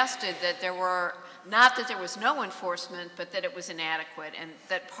 suggested that there were, not that there was no enforcement, but that it was inadequate, and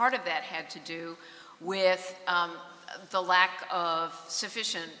that part of that had to do with the lack of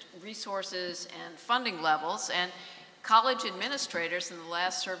sufficient resources and funding levels. And college administrators, in the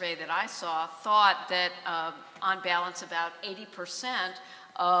last survey that I saw, thought that on balance about 80%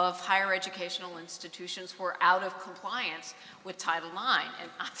 of higher educational institutions were out of compliance with Title IX. And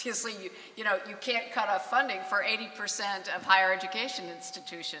obviously, you know, you can't cut off funding for 80% of higher education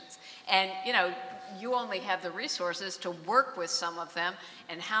institutions. And, you know, you only have the resources to work with some of them,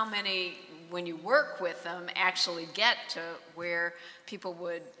 and how many, when you work with them, actually get to where people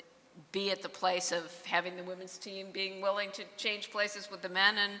would be at the place of having the women's team being willing to change places with the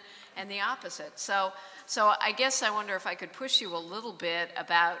men and the opposite. So I guess I wonder if I could push you a little bit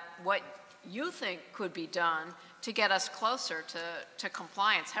about what you think could be done to get us closer to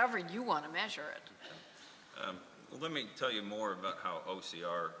compliance, however you want to measure it. Well, let me tell you more about how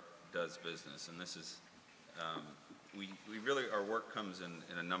OCR does business. And this is, we really, our work comes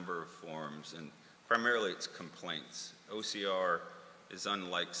in a number of forms, and primarily it's complaints. OCR is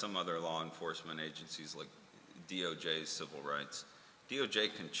unlike some other law enforcement agencies like DOJ's civil rights.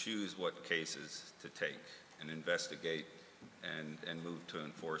 DOJ can choose what cases to take and investigate and move to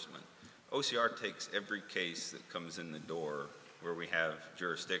enforcement. OCR takes every case that comes in the door where we have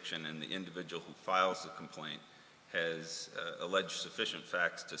jurisdiction and the individual who files the complaint has alleged sufficient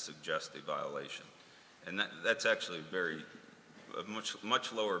facts to suggest a violation. And that's actually a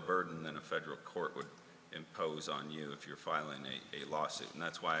much lower burden than a federal court would impose on you if you're filing a lawsuit. And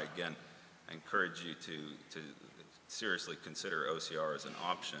that's why, again, I encourage you to seriously consider OCR as an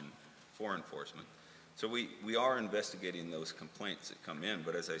option for enforcement. So we are investigating those complaints that come in,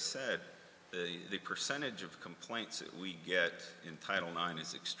 but as I said, the percentage of complaints that we get in Title IX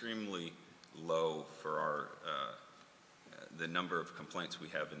is extremely low for the number of complaints we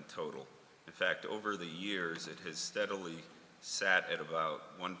have in total. In fact, over the years, it has steadily sat at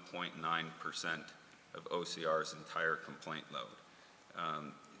about 1.9% of OCR's entire complaint load.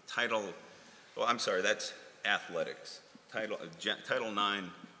 That's athletics. Title IX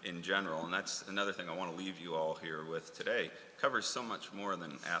in general, and that's another thing I want to leave you all here with today, covers so much more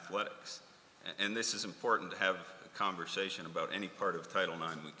than athletics. And this is important to have a conversation about any part of Title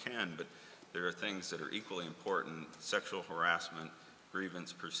IX we can, but there are things that are equally important: sexual harassment,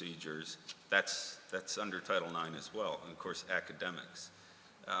 grievance procedures. That's under Title IX as well, and of course academics.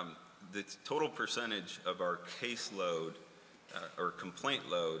 The total percentage of our caseload or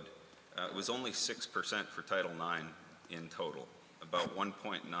complaint load was only 6% for Title IX in total, about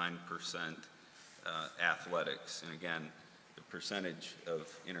 1.9% athletics, and again, the percentage of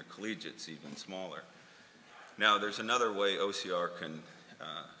intercollegiates even smaller. Now, there's another way OCR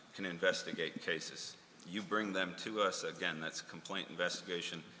can investigate cases. You bring them to us, again, that's complaint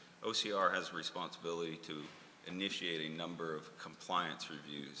investigation. OCR has responsibility to initiate a number of compliance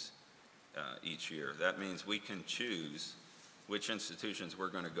reviews each year. That means we can choose which institutions we're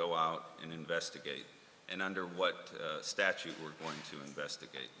going to go out and investigate and under what statute we're going to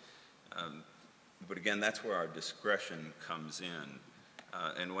investigate. But again, that's where our discretion comes in.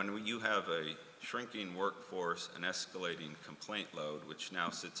 And when you have a shrinking workforce and escalating complaint load, which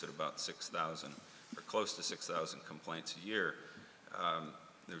now sits at about 6,000 or close to 6,000 complaints a year,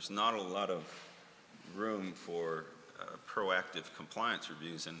 there's not a lot of room for proactive compliance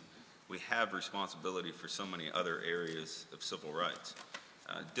reviews, and we have responsibility for so many other areas of civil rights.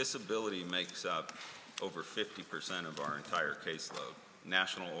 Disability makes up over 50% of our entire caseload.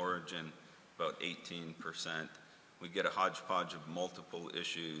 National origin, about 18%. We get a hodgepodge of multiple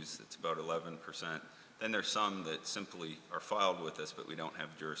issues, it's about 11%. Then there's some that simply are filed with us, but we don't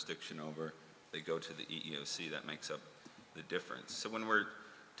have jurisdiction over. They go to the EEOC, that makes up the difference. So when we're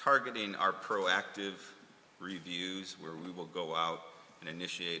targeting our proactive reviews, where we will go out and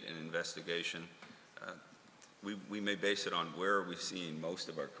initiate an investigation, we may base it on where are we seeing most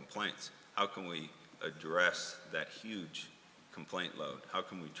of our complaints. How can we address that huge complaint load? How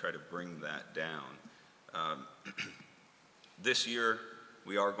can we try to bring that down? This year,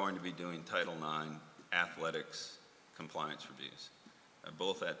 we are going to be doing Title IX athletics compliance reviews,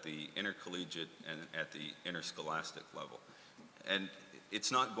 both at the intercollegiate and at the interscholastic level. And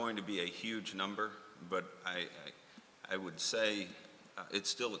it's not going to be a huge number, but I would say it's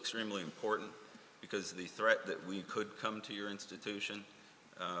still extremely important, because the threat that we could come to your institution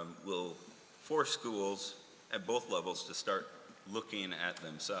will force schools at both levels to start looking at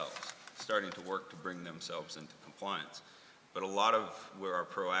themselves, starting to work to bring themselves into compliance. But a lot of where our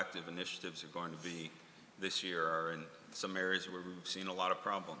proactive initiatives are going to be this year are in some areas where we've seen a lot of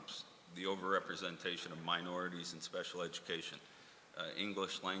problems. The overrepresentation of minorities in special education,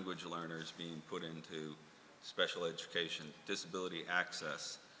 English language learners being put into special education, disability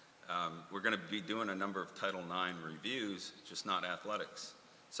access. We're going to be doing a number of Title IX reviews, just not athletics.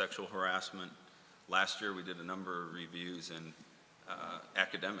 Sexual harassment. Last year we did a number of reviews in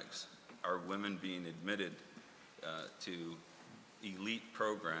academics. Are women being admitted to elite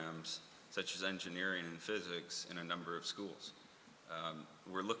programs such as engineering and physics in a number of schools?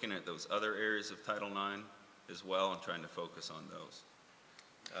 We're looking at those other areas of Title IX as well and trying to focus on those.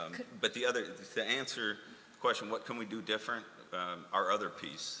 But to answer the question, what can we do different? Our other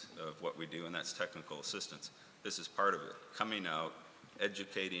piece of what we do, and that's technical assistance. This is part of it. Coming out,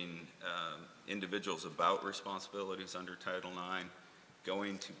 educating individuals about responsibilities under Title IX,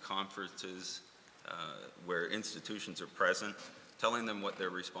 going to conferences where institutions are present, telling them what their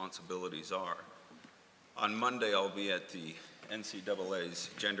responsibilities are. On Monday, I'll be at the NCAA's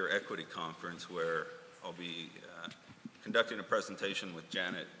Gender Equity Conference, where I'll be conducting a presentation with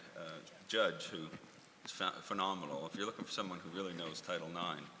Janet Judge, who is phenomenal. If you're looking for someone who really knows Title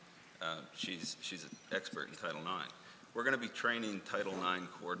IX, she's an expert in Title IX. We're going to be training Title IX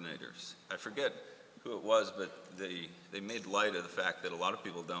coordinators. I forget who it was, but they made light of the fact that a lot of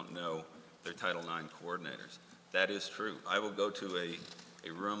people don't know their Title IX coordinators. That is true. I will go to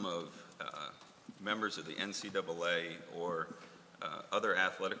a room of members of the NCAA or other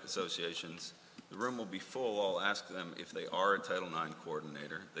athletic associations. The room will be full. I'll ask them if they are a Title IX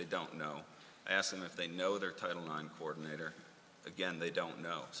coordinator. They don't know. I ask them if they know their Title IX coordinator. Again, they don't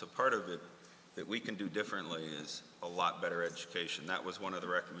know. So part of it that we can do differently is a lot better education. That was one of the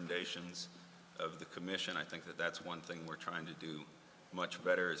recommendations of the commission. I think that that's one thing we're trying to do much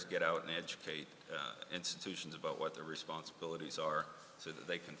better, is get out and educate institutions about what their responsibilities are so that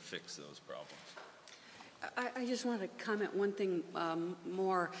they can fix those problems. I just want to comment one thing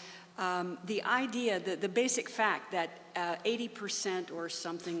more. The idea, the basic fact that 80% or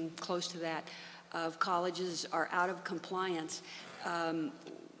something close to that of colleges are out of compliance,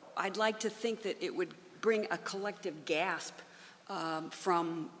 I'd like to think that it would bring a collective gasp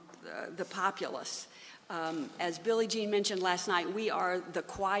from the populace. As Billie Jean mentioned last night, we are the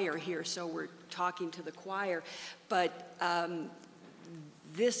choir here, so we're talking to the choir. But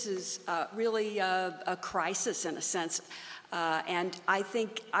this is really a crisis in a sense. And I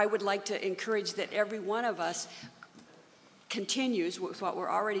think I would like to encourage that every one of us continues with what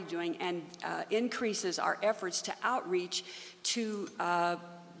we're already doing and increases our efforts to outreach to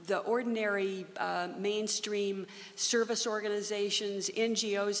the ordinary mainstream service organizations,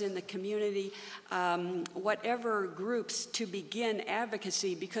 NGOs in the community, whatever groups, to begin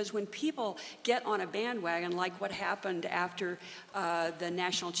advocacy. Because when people get on a bandwagon, like what happened after the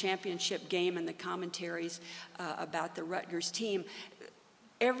national championship game and the commentaries about the Rutgers team,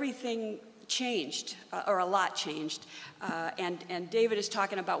 everything changed, or a lot changed. And David is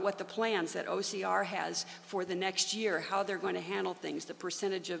talking about what the plans that OCR has for the next year, how they're going to handle things, the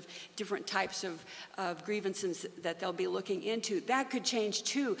percentage of different types of grievances that they'll be looking into. That could change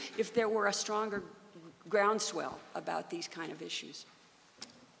too if there were a stronger groundswell about these kind of issues.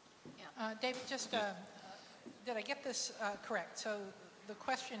 David, just did I get this correct? So the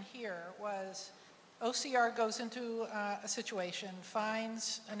question here was, OCR goes into a situation,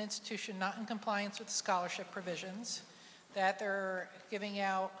 finds an institution not in compliance with the scholarship provisions, that they're giving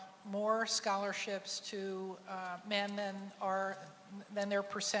out more scholarships to men than their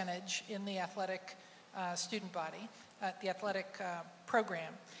percentage in the athletic student body, the athletic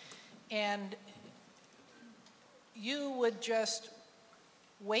program. And you would just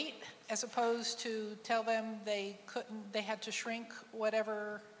wait as opposed to tell them they had to shrink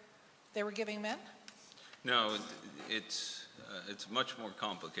whatever they were giving men? No, it's much more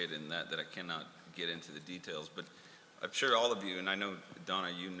complicated than that I cannot get into the details. But I'm sure all of you, and I know, Donna,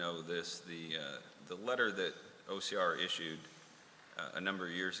 you know this, the letter that OCR issued a number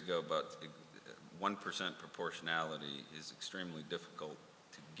of years ago about 1% proportionality is extremely difficult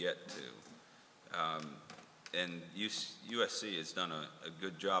to get to. And USC has done a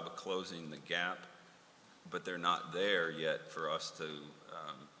good job of closing the gap, but they're not there yet for us to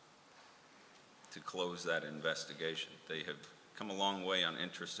close that investigation. They have come a long way on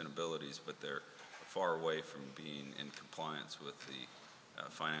interest and abilities, but they're far away from being in compliance with the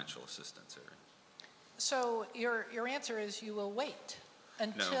financial assistance area. So your answer is you will wait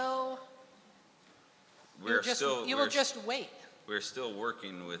until No. you will just wait. We're still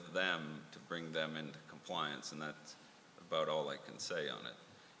working with them to bring them into compliance, and that's about all I can say on it.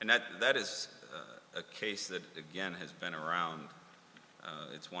 And that is a case that, again, has been around.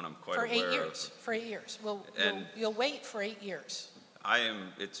 It's one I'm quite aware of. For 8 years. You'll wait for 8 years.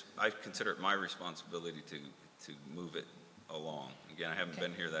 I consider it my responsibility to move it along. Again, I haven't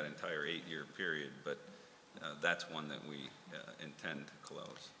been here that entire 8-year period, but that's one that we intend to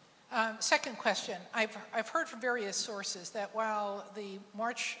close. Second question. I've heard from various sources that while the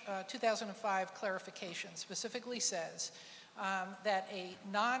March 2005 clarification specifically says that a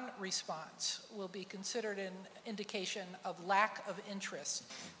non-response will be considered an indication of lack of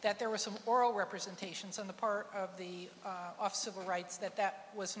interest, that there were some oral representations on the part of the Office of Civil Rights that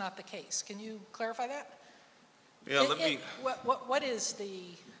was not the case. Can you clarify that? Yeah, what is the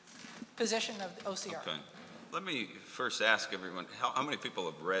position of OCR? Okay. Let me first ask everyone, how many people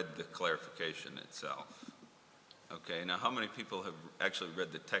have read the clarification itself? Okay, now how many people have actually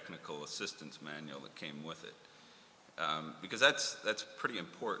read the technical assistance manual that came with it? Because that's a pretty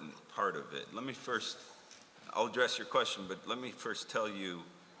important part of it. I'll address your question, but let me first tell you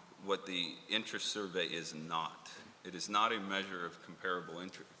what the interest survey is not. It is not a measure of comparable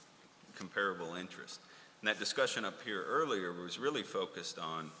interest. And that discussion up here earlier was really focused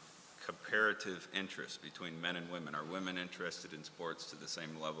on comparative interest between men and women. Are women interested in sports to the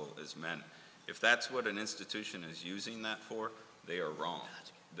same level as men? If that's what an institution is using that for, they are wrong.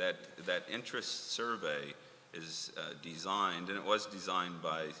 That interest survey is designed, and it was designed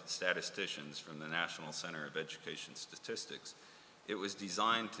by statisticians from the National Center of Education Statistics. It was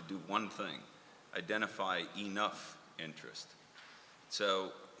designed to do one thing: identify enough interest.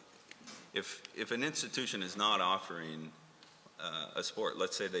 So if an institution is not offering a sport,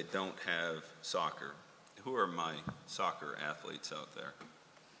 let's say they don't have soccer. Who are my soccer athletes out there?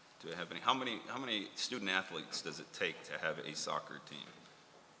 Do I have any? How many student athletes does it take to have a soccer team?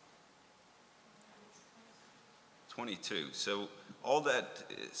 22. So all that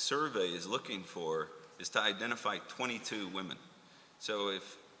survey is looking for is to identify 22 women. So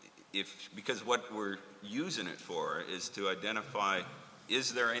because what we're using it for is to identify,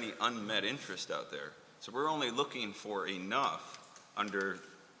 is there any unmet interest out there? So we're only looking for enough under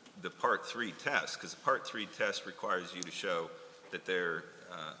the Part 3 test, because the Part 3 test requires you to show that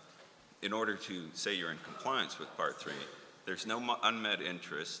in order to say you're in compliance with Part 3, there's no unmet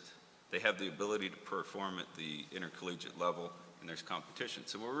interest, they have the ability to perform at the intercollegiate level, and there's competition.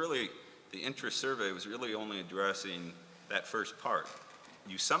 So the interest survey was really only addressing that first part.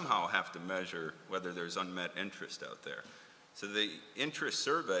 You somehow have to measure whether there's unmet interest out there. So the interest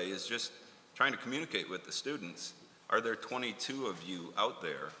survey is just trying to communicate with the students, are there 22 of you out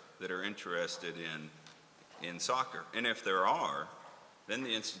there that are interested in soccer? And if there are, then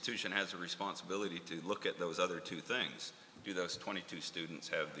the institution has a responsibility to look at those other two things. Do those 22 students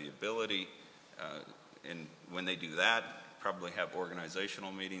have the ability? And when they do that, probably have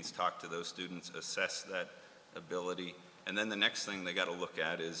organizational meetings, talk to those students, assess that ability. And then the next thing they got to look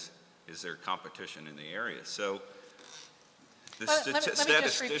at is there competition in the area? So let me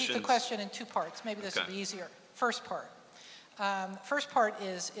just repeat the question in two parts. Maybe this will be easier. First part. First part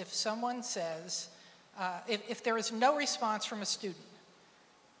is if someone says, if there is no response from a student,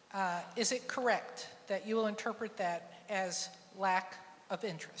 is it correct that you will interpret that as lack of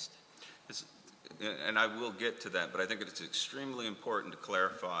interest? And I will get to that, but I think it's extremely important to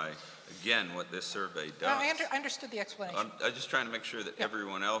clarify, again, what this survey does. No, I understood the explanation. I'm just trying to make sure that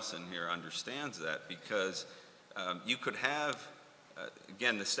everyone else in here understands that, because you could have,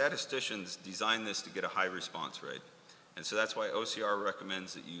 again, the statisticians designed this to get a high response rate. And so that's why OCR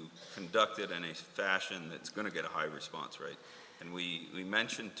recommends that you conduct it in a fashion that's going to get a high response rate. And we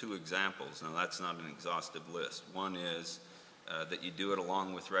mentioned two examples. Now, that's not an exhaustive list. One is that you do it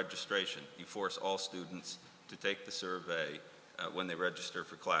along with registration. You force all students to take the survey when they register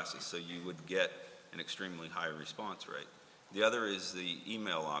for classes. So you would get an extremely high response rate. The other is the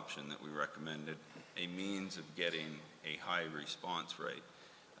email option that we recommended, a means of getting a high response rate.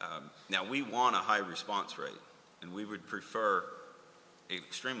 Now, we want a high response rate, and we would prefer an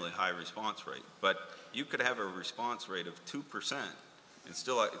extremely high response rate. But you could have a response rate of 2% and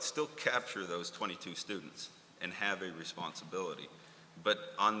still capture those 22 students and have a responsibility. But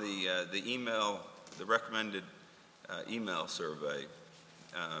on the email, the recommended email survey,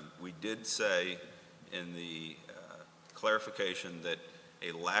 we did say in the clarification that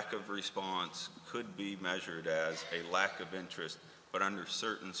a lack of response could be measured as a lack of interest, but under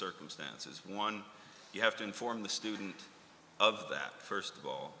certain circumstances. One, you have to inform the student of that, first of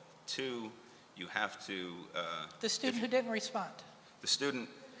all. Two, you have to... the student who didn't respond. The student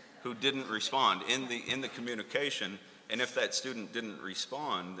who didn't respond in the communication, and if that student didn't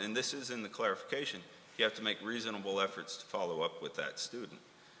respond, and this is in the clarification, you have to make reasonable efforts to follow up with that student.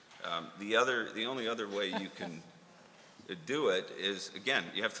 The only other way you can do it is, again,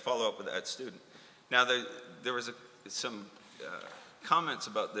 you have to follow up with that student. Now, there was some comments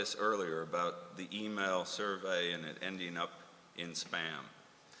about this earlier, about the email survey and it ending up in spam.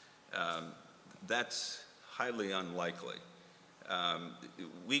 That's highly unlikely.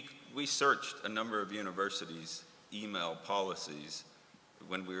 We searched a number of universities' email policies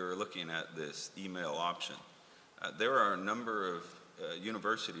when we were looking at this email option. There are a number of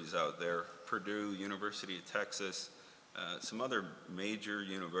universities out there, Purdue, University of Texas, some other major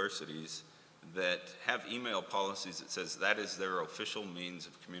universities that have email policies that says that is their official means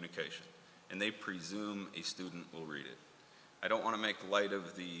of communication, and they presume a student will read it. I don't want to make light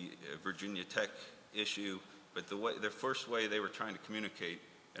of the Virginia Tech issue, but the first way they were trying to communicate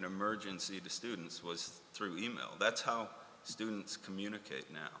an emergency to students was through email. That's how students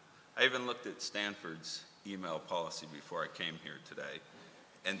communicate now. I even looked at Stanford's email policy before I came here today,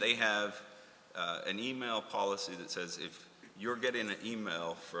 and they have an email policy that says if you're getting an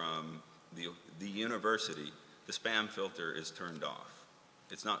email from the university, the spam filter is turned off.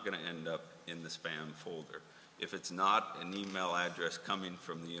 It's not going to end up in the spam folder. If it's not an email address coming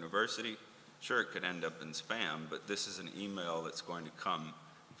from the university, sure, it could end up in spam, but this is an email that's going to come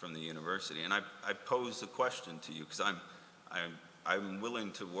from the university. And I pose the question to you, because I'm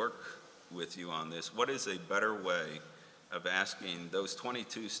willing to work with you on this. What is a better way of asking those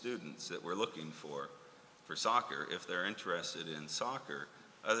 22 students that we're looking for soccer, if they're interested in soccer,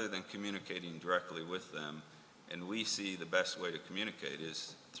 other than communicating directly with them? And we see the best way to communicate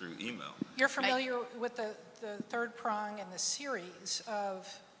is through email. You're familiar with the third prong in the series of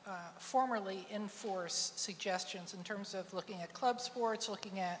formerly in-force suggestions in terms of looking at club sports,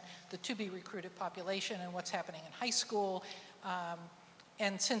 looking at the to-be-recruited population and what's happening in high school.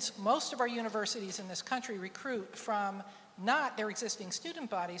 And since most of our universities in this country recruit from not their existing student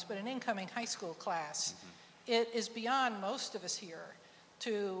bodies, but an incoming high school class, it is beyond most of us here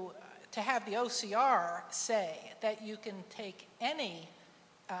to have the OCR say that you can take any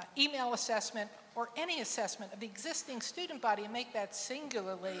email assessment or any assessment of the existing student body and make that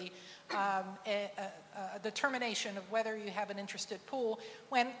singularly a determination of whether you have an interested pool,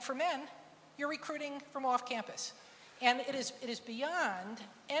 when for men, you're recruiting from off campus. And it is beyond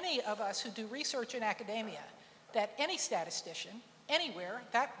any of us who do research in academia that any statistician anywhere,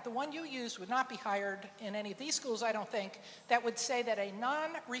 the one you used would not be hired in any of these schools, I don't think, that would say that a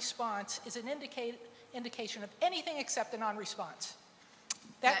non-response is an indication of anything except a non-response.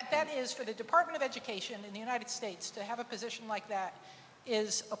 That is, for the Department of Education in the United States to have a position like that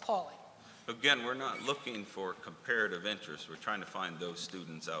is appalling. Again, we're not looking for comparative interest. We're trying to find those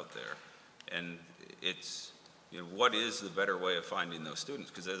students out there. And it's, what is the better way of finding those students?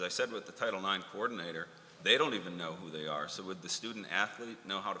 Because as I said with the Title IX coordinator, they don't even know who they are. So would the student athlete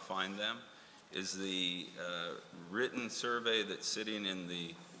know how to find them? Is the written survey that's sitting in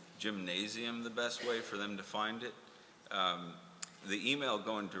the gymnasium the best way for them to find it? The email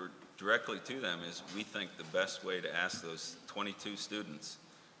going directly to them is, we think, the best way to ask those 22 students.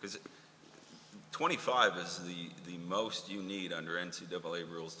 Because 25 is the most you need under NCAA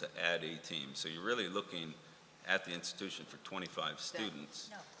rules to add a team. So you're really looking at the institution for 25 students.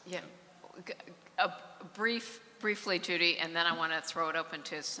 Yeah. Briefly, Judy, and then I want to throw it open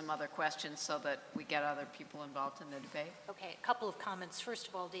to some other questions so that we get other people involved in the debate. Okay, a couple of comments. First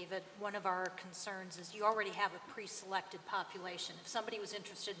of all, David, one of our concerns is you already have a pre-selected population. If somebody was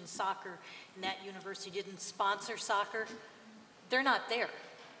interested in soccer and that university didn't sponsor soccer, they're not there.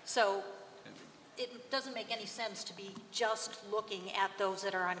 So it doesn't make any sense to be just looking at those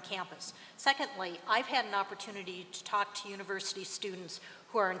that are on campus. Secondly, I've had an opportunity to talk to university students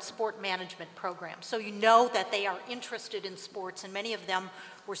who are in sport management programs. So you know that they are interested in sports, and many of them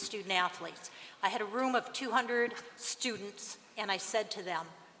were student athletes. I had a room of 200 students, and I said to them,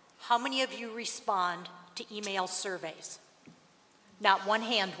 how many of you respond to email surveys? Not one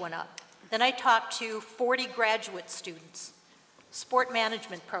hand went up. Then I talked to 40 graduate students, sport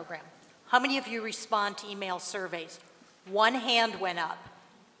management program. How many of you respond to email surveys? One hand went up,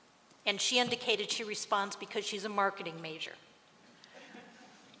 and she indicated she responds because she's a marketing major.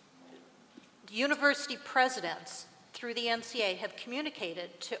 The university presidents, through the NCA, have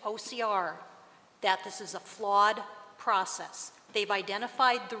communicated to OCR that this is a flawed process. They've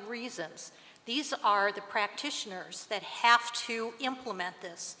identified the reasons. These are the practitioners that have to implement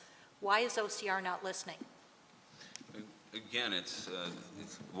this. Why is OCR not listening? Again, it's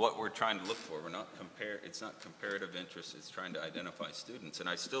what we're trying to look for. It's not comparative interest, it's trying to identify students. And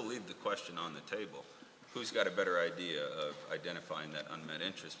I still leave the question on the table. Who's got a better idea of identifying that unmet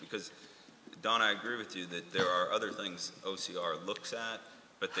interest? Because, Don, I agree with you that there are other things OCR looks at,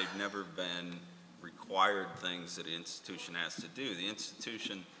 but they've never been required things that an institution has to do. The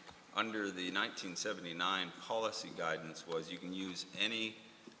institution, under the 1979 policy guidance, was you can use any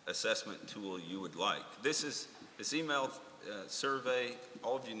assessment tool you would like. This email survey,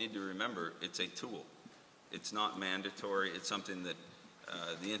 all of you need to remember, it's a tool. It's not mandatory. It's something that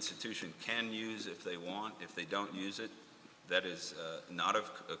the institution can use if they want. If they don't use it, that is not of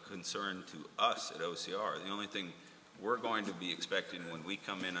a concern to us at OCR. The only thing we're going to be expecting when we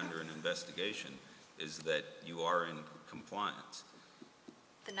come in under an investigation is that you are in compliance.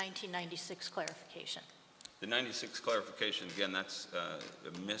 The 1996 clarification. The 96 clarification, again, that's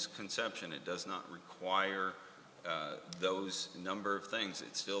a misconception. It does not require those number of things.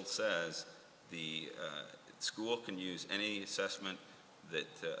 It still says the school can use any assessment that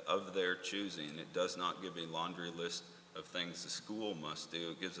of their choosing. It does not give a laundry list of things the school must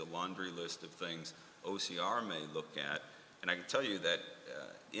do. It gives a laundry list of things OCR may look at. And I can tell you that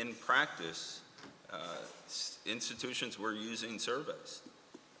in practice, institutions were using surveys.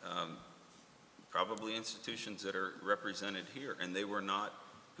 Probably institutions that are represented here, and they were not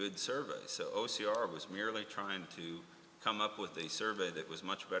good surveys. So OCR was merely trying to come up with a survey that was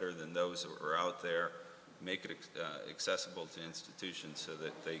much better than those that were out there, make it accessible to institutions so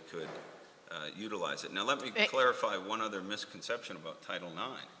that they could utilize it. Now let me clarify one other misconception about Title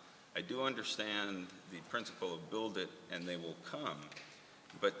IX. I do understand the principle of build it and they will come,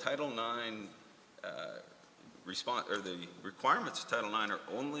 but Title IX the requirements of Title IX are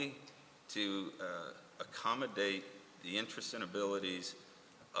only to accommodate the interests and abilities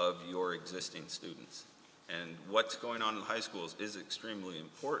of your existing students. And what's going on in high schools is extremely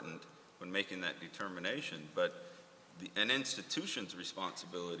important when making that determination, but an institution's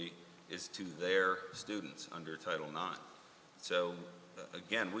responsibility is to their students under Title IX. So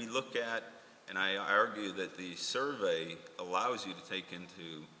again, we look at, and I argue that the survey allows you to take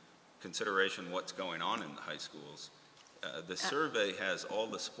into consideration what's going on in the high schools. The survey has all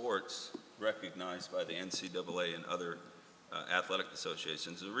the sports recognized by the NCAA and other athletic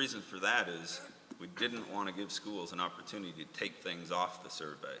associations. The reason for that is we didn't want to give schools an opportunity to take things off the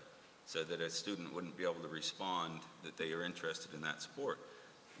survey so that a student wouldn't be able to respond that they are interested in that sport.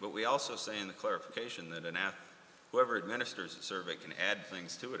 But we also say in the clarification that whoever administers the survey can add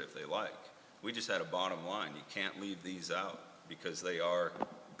things to it if they like. We just had a bottom line. You can't leave these out because they are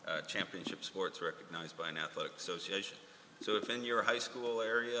championship sports recognized by an athletic association. So if in your high school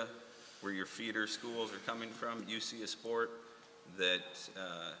area where your feeder schools are coming from, you see a sport that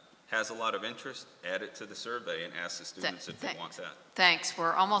has a lot of interest, add it to the survey and ask the students if they want that. Thanks.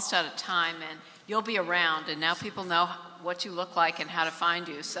 We're almost out of time, and you'll be around, and now people know what you look like and how to find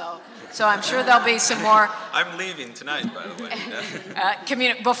you. So I'm sure there'll be some more. I'm leaving tonight, by the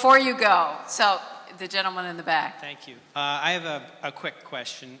way. Before you go. So the gentleman in the back. Thank you. I have a quick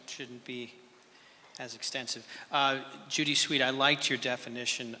question. Shouldn't be as extensive. Judy Sweet, I liked your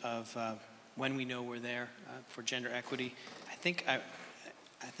definition of when we know we're there for gender equity. I think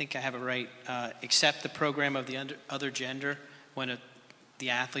I have it right. Accept the program of the other gender when the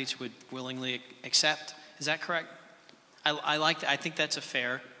athletes would willingly accept. Is that correct? I like that. I think that's a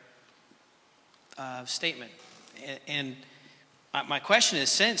fair statement. And my question is,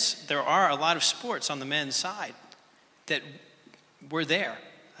 since there are a lot of sports on the men's side that we're there.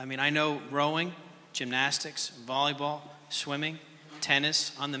 I mean, I know rowing, gymnastics, volleyball, swimming,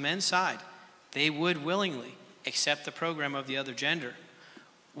 tennis, on the men's side, they would willingly accept the program of the other gender.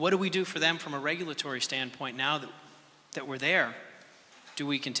 What do we do for them from a regulatory standpoint now that we're there? Do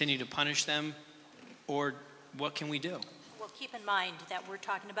we continue to punish them Or what can we do? Well, keep in mind that we're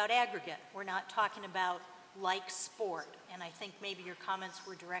talking about aggregate. We're not talking about like sport. And I think maybe your comments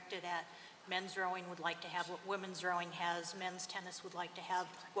were directed at men's rowing would like to have what women's rowing has, men's tennis would like to have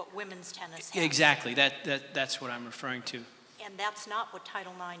what women's tennis has. Exactly. That's what I'm referring to. And that's not what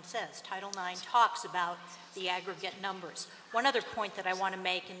Title IX says. Title IX talks about the aggregate numbers. One other point that I want to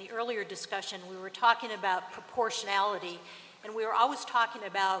make, in the earlier discussion, we were talking about proportionality, and we were always talking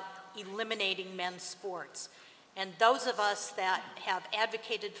about eliminating men's sports. And those of us that have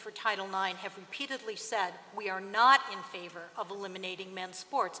advocated for Title IX have repeatedly said we are not in favor of eliminating men's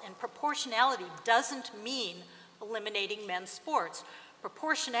sports. And proportionality doesn't mean eliminating men's sports.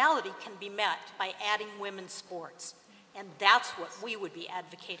 Proportionality can be met by adding women's sports. And that's what we would be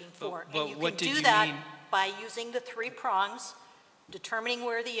advocating for. But and you what can did do you that mean? by using the 3 prongs, determining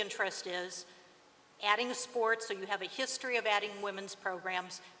where the interest is, adding a sport so you have a history of adding women's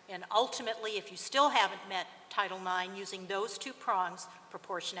programs, and ultimately, if you still haven't met Title IX, using those 2 prongs,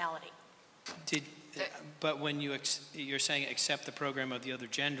 proportionality. But when you're saying accept the program of the other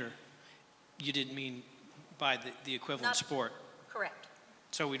gender, you didn't mean by the equivalent sport. Correct.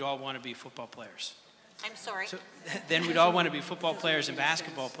 So we'd all want to be football players. I'm sorry. So then we'd all want to be football players and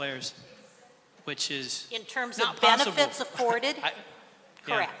basketball players, which is in terms not of benefits possible. afforded, Yeah.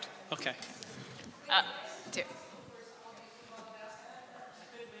 correct. Okay.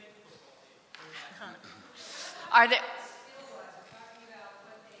 Are there?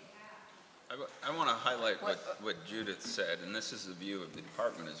 I want to highlight what Judith said, and this is the view of the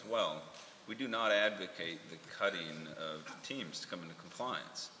department as well. We do not advocate the cutting of teams to come into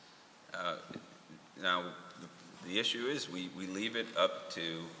compliance. Now, the issue is we leave it up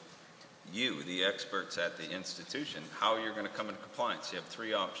to you, the experts at the institution, how you're going to come into compliance. You have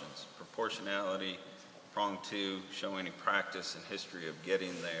 3 options: proportionality, prong 2, show any practice and history of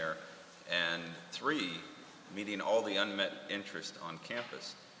getting there, and 3, meeting all the unmet interest on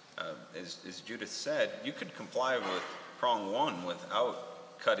campus. As Judith said, you could comply with prong 1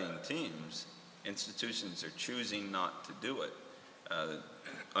 without cutting teams. Institutions are choosing not to do it.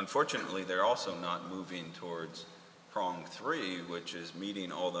 Unfortunately, they're also not moving towards prong 3, which is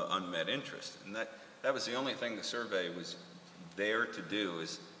meeting all the unmet interest. And that was the only thing the survey was there to do,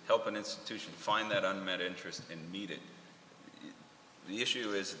 is help an institution find that unmet interest and meet it. The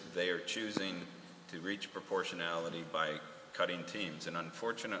issue is they are choosing to reach proportionality by cutting teams. And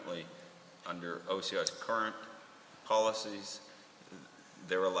unfortunately, under OCI's current policies,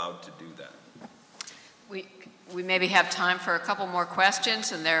 they're allowed to do that. We maybe have time for a couple more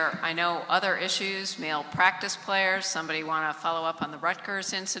questions, and I know other issues, male practice players, somebody want to follow up on the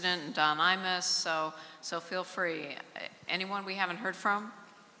Rutgers incident and Don Imus, so feel free. Anyone we haven't heard from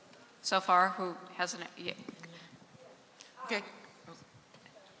so far who hasn't? Yeah. Okay.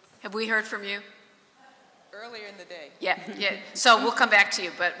 Have we heard from you? Earlier in the day. Yeah. So we'll come back to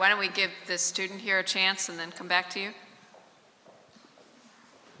you, but why don't we give the student here a chance and then come back to you?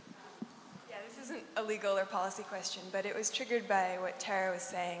 A legal or policy question, but it was triggered by what Tara was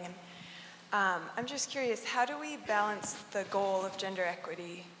saying. And I'm just curious, how do we balance the goal of gender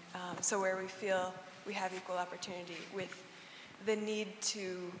equity, so where we feel we have equal opportunity, with the need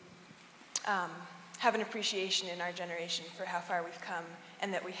to have an appreciation in our generation for how far we've come,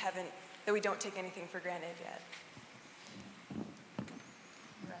 and that we don't take anything for granted yet?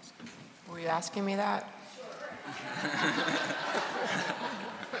 Were you asking me that?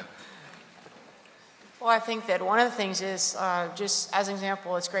 Well, I think that one of the things is, just as an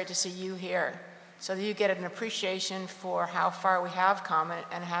example, it's great to see you here, so that you get an appreciation for how far we have come,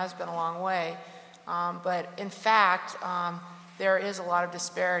 and it has been a long way. But in fact, there is a lot of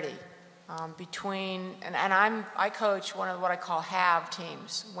disparity between, and I coach one of what I call have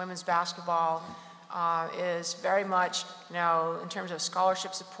teams. Women's basketball is very much, in terms of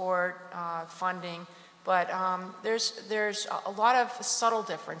scholarship support, funding, but there's a lot of subtle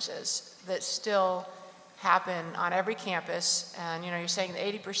differences that still happen on every campus. And you're saying that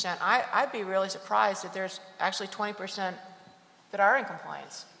 80%, I'd be really surprised that there's actually 20% that are in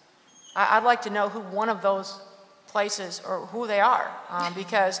compliance. I'd like to know who one of those places, or who they are,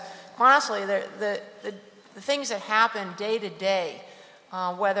 because honestly, the things that happen day to day,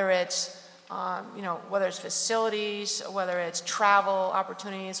 whether it's facilities, whether it's travel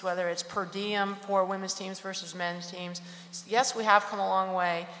opportunities, whether it's per diem for women's teams versus men's teams, yes, we have come a long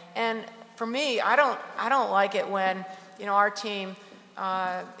way. And for me, I don't like it when, our team,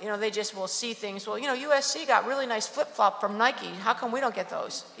 they just will see things. Well, USC got really nice flip-flop from Nike. How come we don't get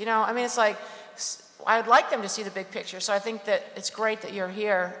those? It's like, I'd like them to see the big picture. So I think that it's great that you're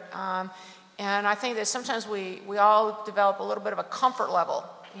here. And I think that sometimes we all develop a little bit of a comfort level,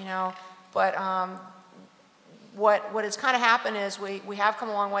 But what has kind of happened is we have come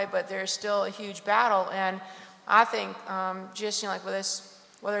a long way, but there's still a huge battle. And I think just, like with this,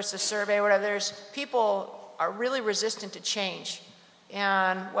 whether it's a survey or whatever, there's people are really resistant to change.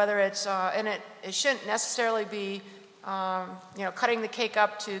 And whether it's, and it shouldn't necessarily be, cutting the cake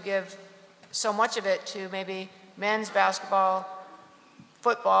up to give so much of it to maybe men's basketball,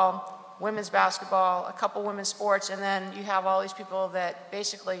 football, women's basketball, a couple women's sports, and then you have all these people that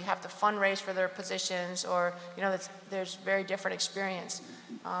basically have to fundraise for their positions, or, there's very different experience.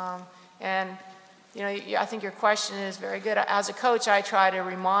 I think your question is very good. As a coach, I try to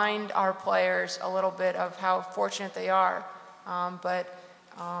remind our players a little bit of how fortunate they are.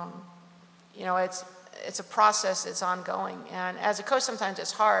 It's a process that's ongoing. And as a coach, sometimes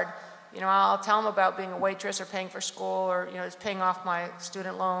it's hard. I'll tell them about being a waitress or paying for school, or, it's paying off my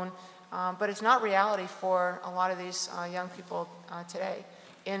student loan. But it's not reality for a lot of these young people today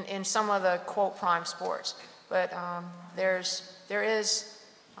in some of the, quote, prime sports. But there's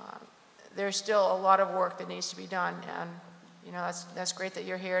still a lot of work that needs to be done. And, that's great that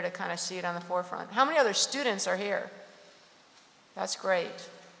you're here to kind of see it on the forefront. How many other students are here? That's great.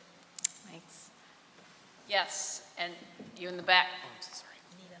 Thanks. Yes, and you in the back. Oh, sorry.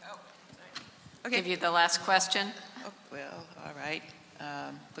 Okay. Give you the last question. Oh, well, all right.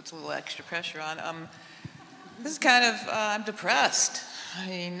 Puts a little extra pressure on. This is kind of, I'm depressed. I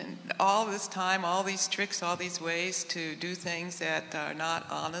mean, all this time, all these tricks, all these ways to do things that are not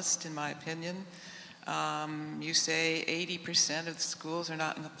honest, in my opinion. You say 80% of the schools are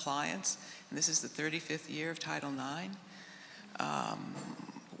not in compliance, and this is the 35th year of Title IX.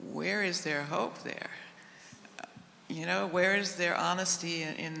 Where is their hope there? Where is their honesty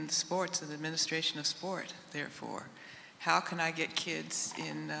in sports and the administration of sport, therefore? How can I get kids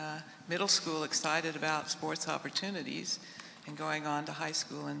in middle school excited about sports opportunities and going on to high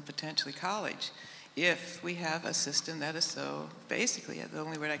school and potentially college if we have a system that is so, basically, the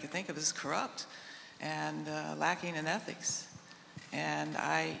only word I can think of is corrupt and lacking in ethics? And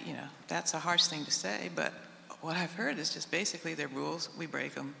that's a harsh thing to say, but what I've heard is just basically they're rules, we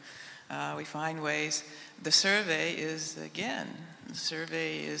break them. We find ways. The survey is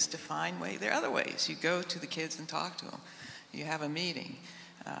to find ways. There are other ways. You go to the kids and talk to them. You have a meeting.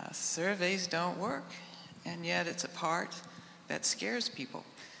 Surveys don't work, and yet it's a part that scares people.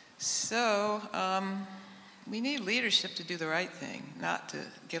 So we need leadership to do the right thing, not to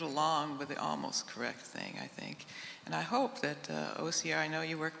get along with the almost correct thing, I think. And I hope that OCR, I know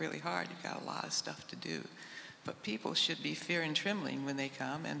you work really hard. You've got a lot of stuff to do. But people should be fear and trembling when they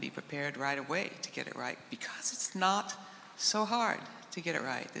come and be prepared right away to get it right, because it's not so hard to get it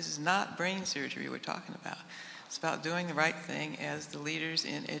right. This is not brain surgery we're talking about. It's about doing the right thing as the leaders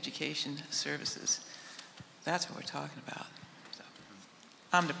in education services. That's what we're talking about. So,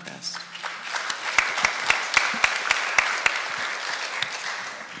 I'm depressed.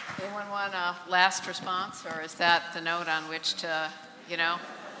 Anyone want a last response, or is that the note on which to,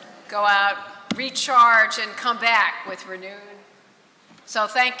 go out, recharge, and come back with renewed? So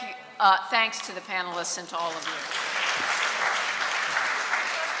thanks to the panelists and to all of you.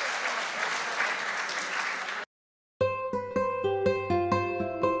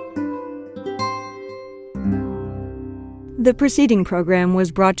 The preceding program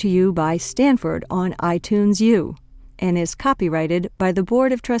was brought to you by Stanford on iTunes U and is copyrighted by the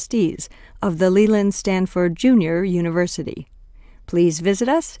Board of Trustees of the Leland Stanford Junior University. Please visit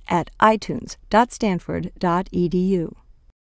us at itunes.stanford.edu.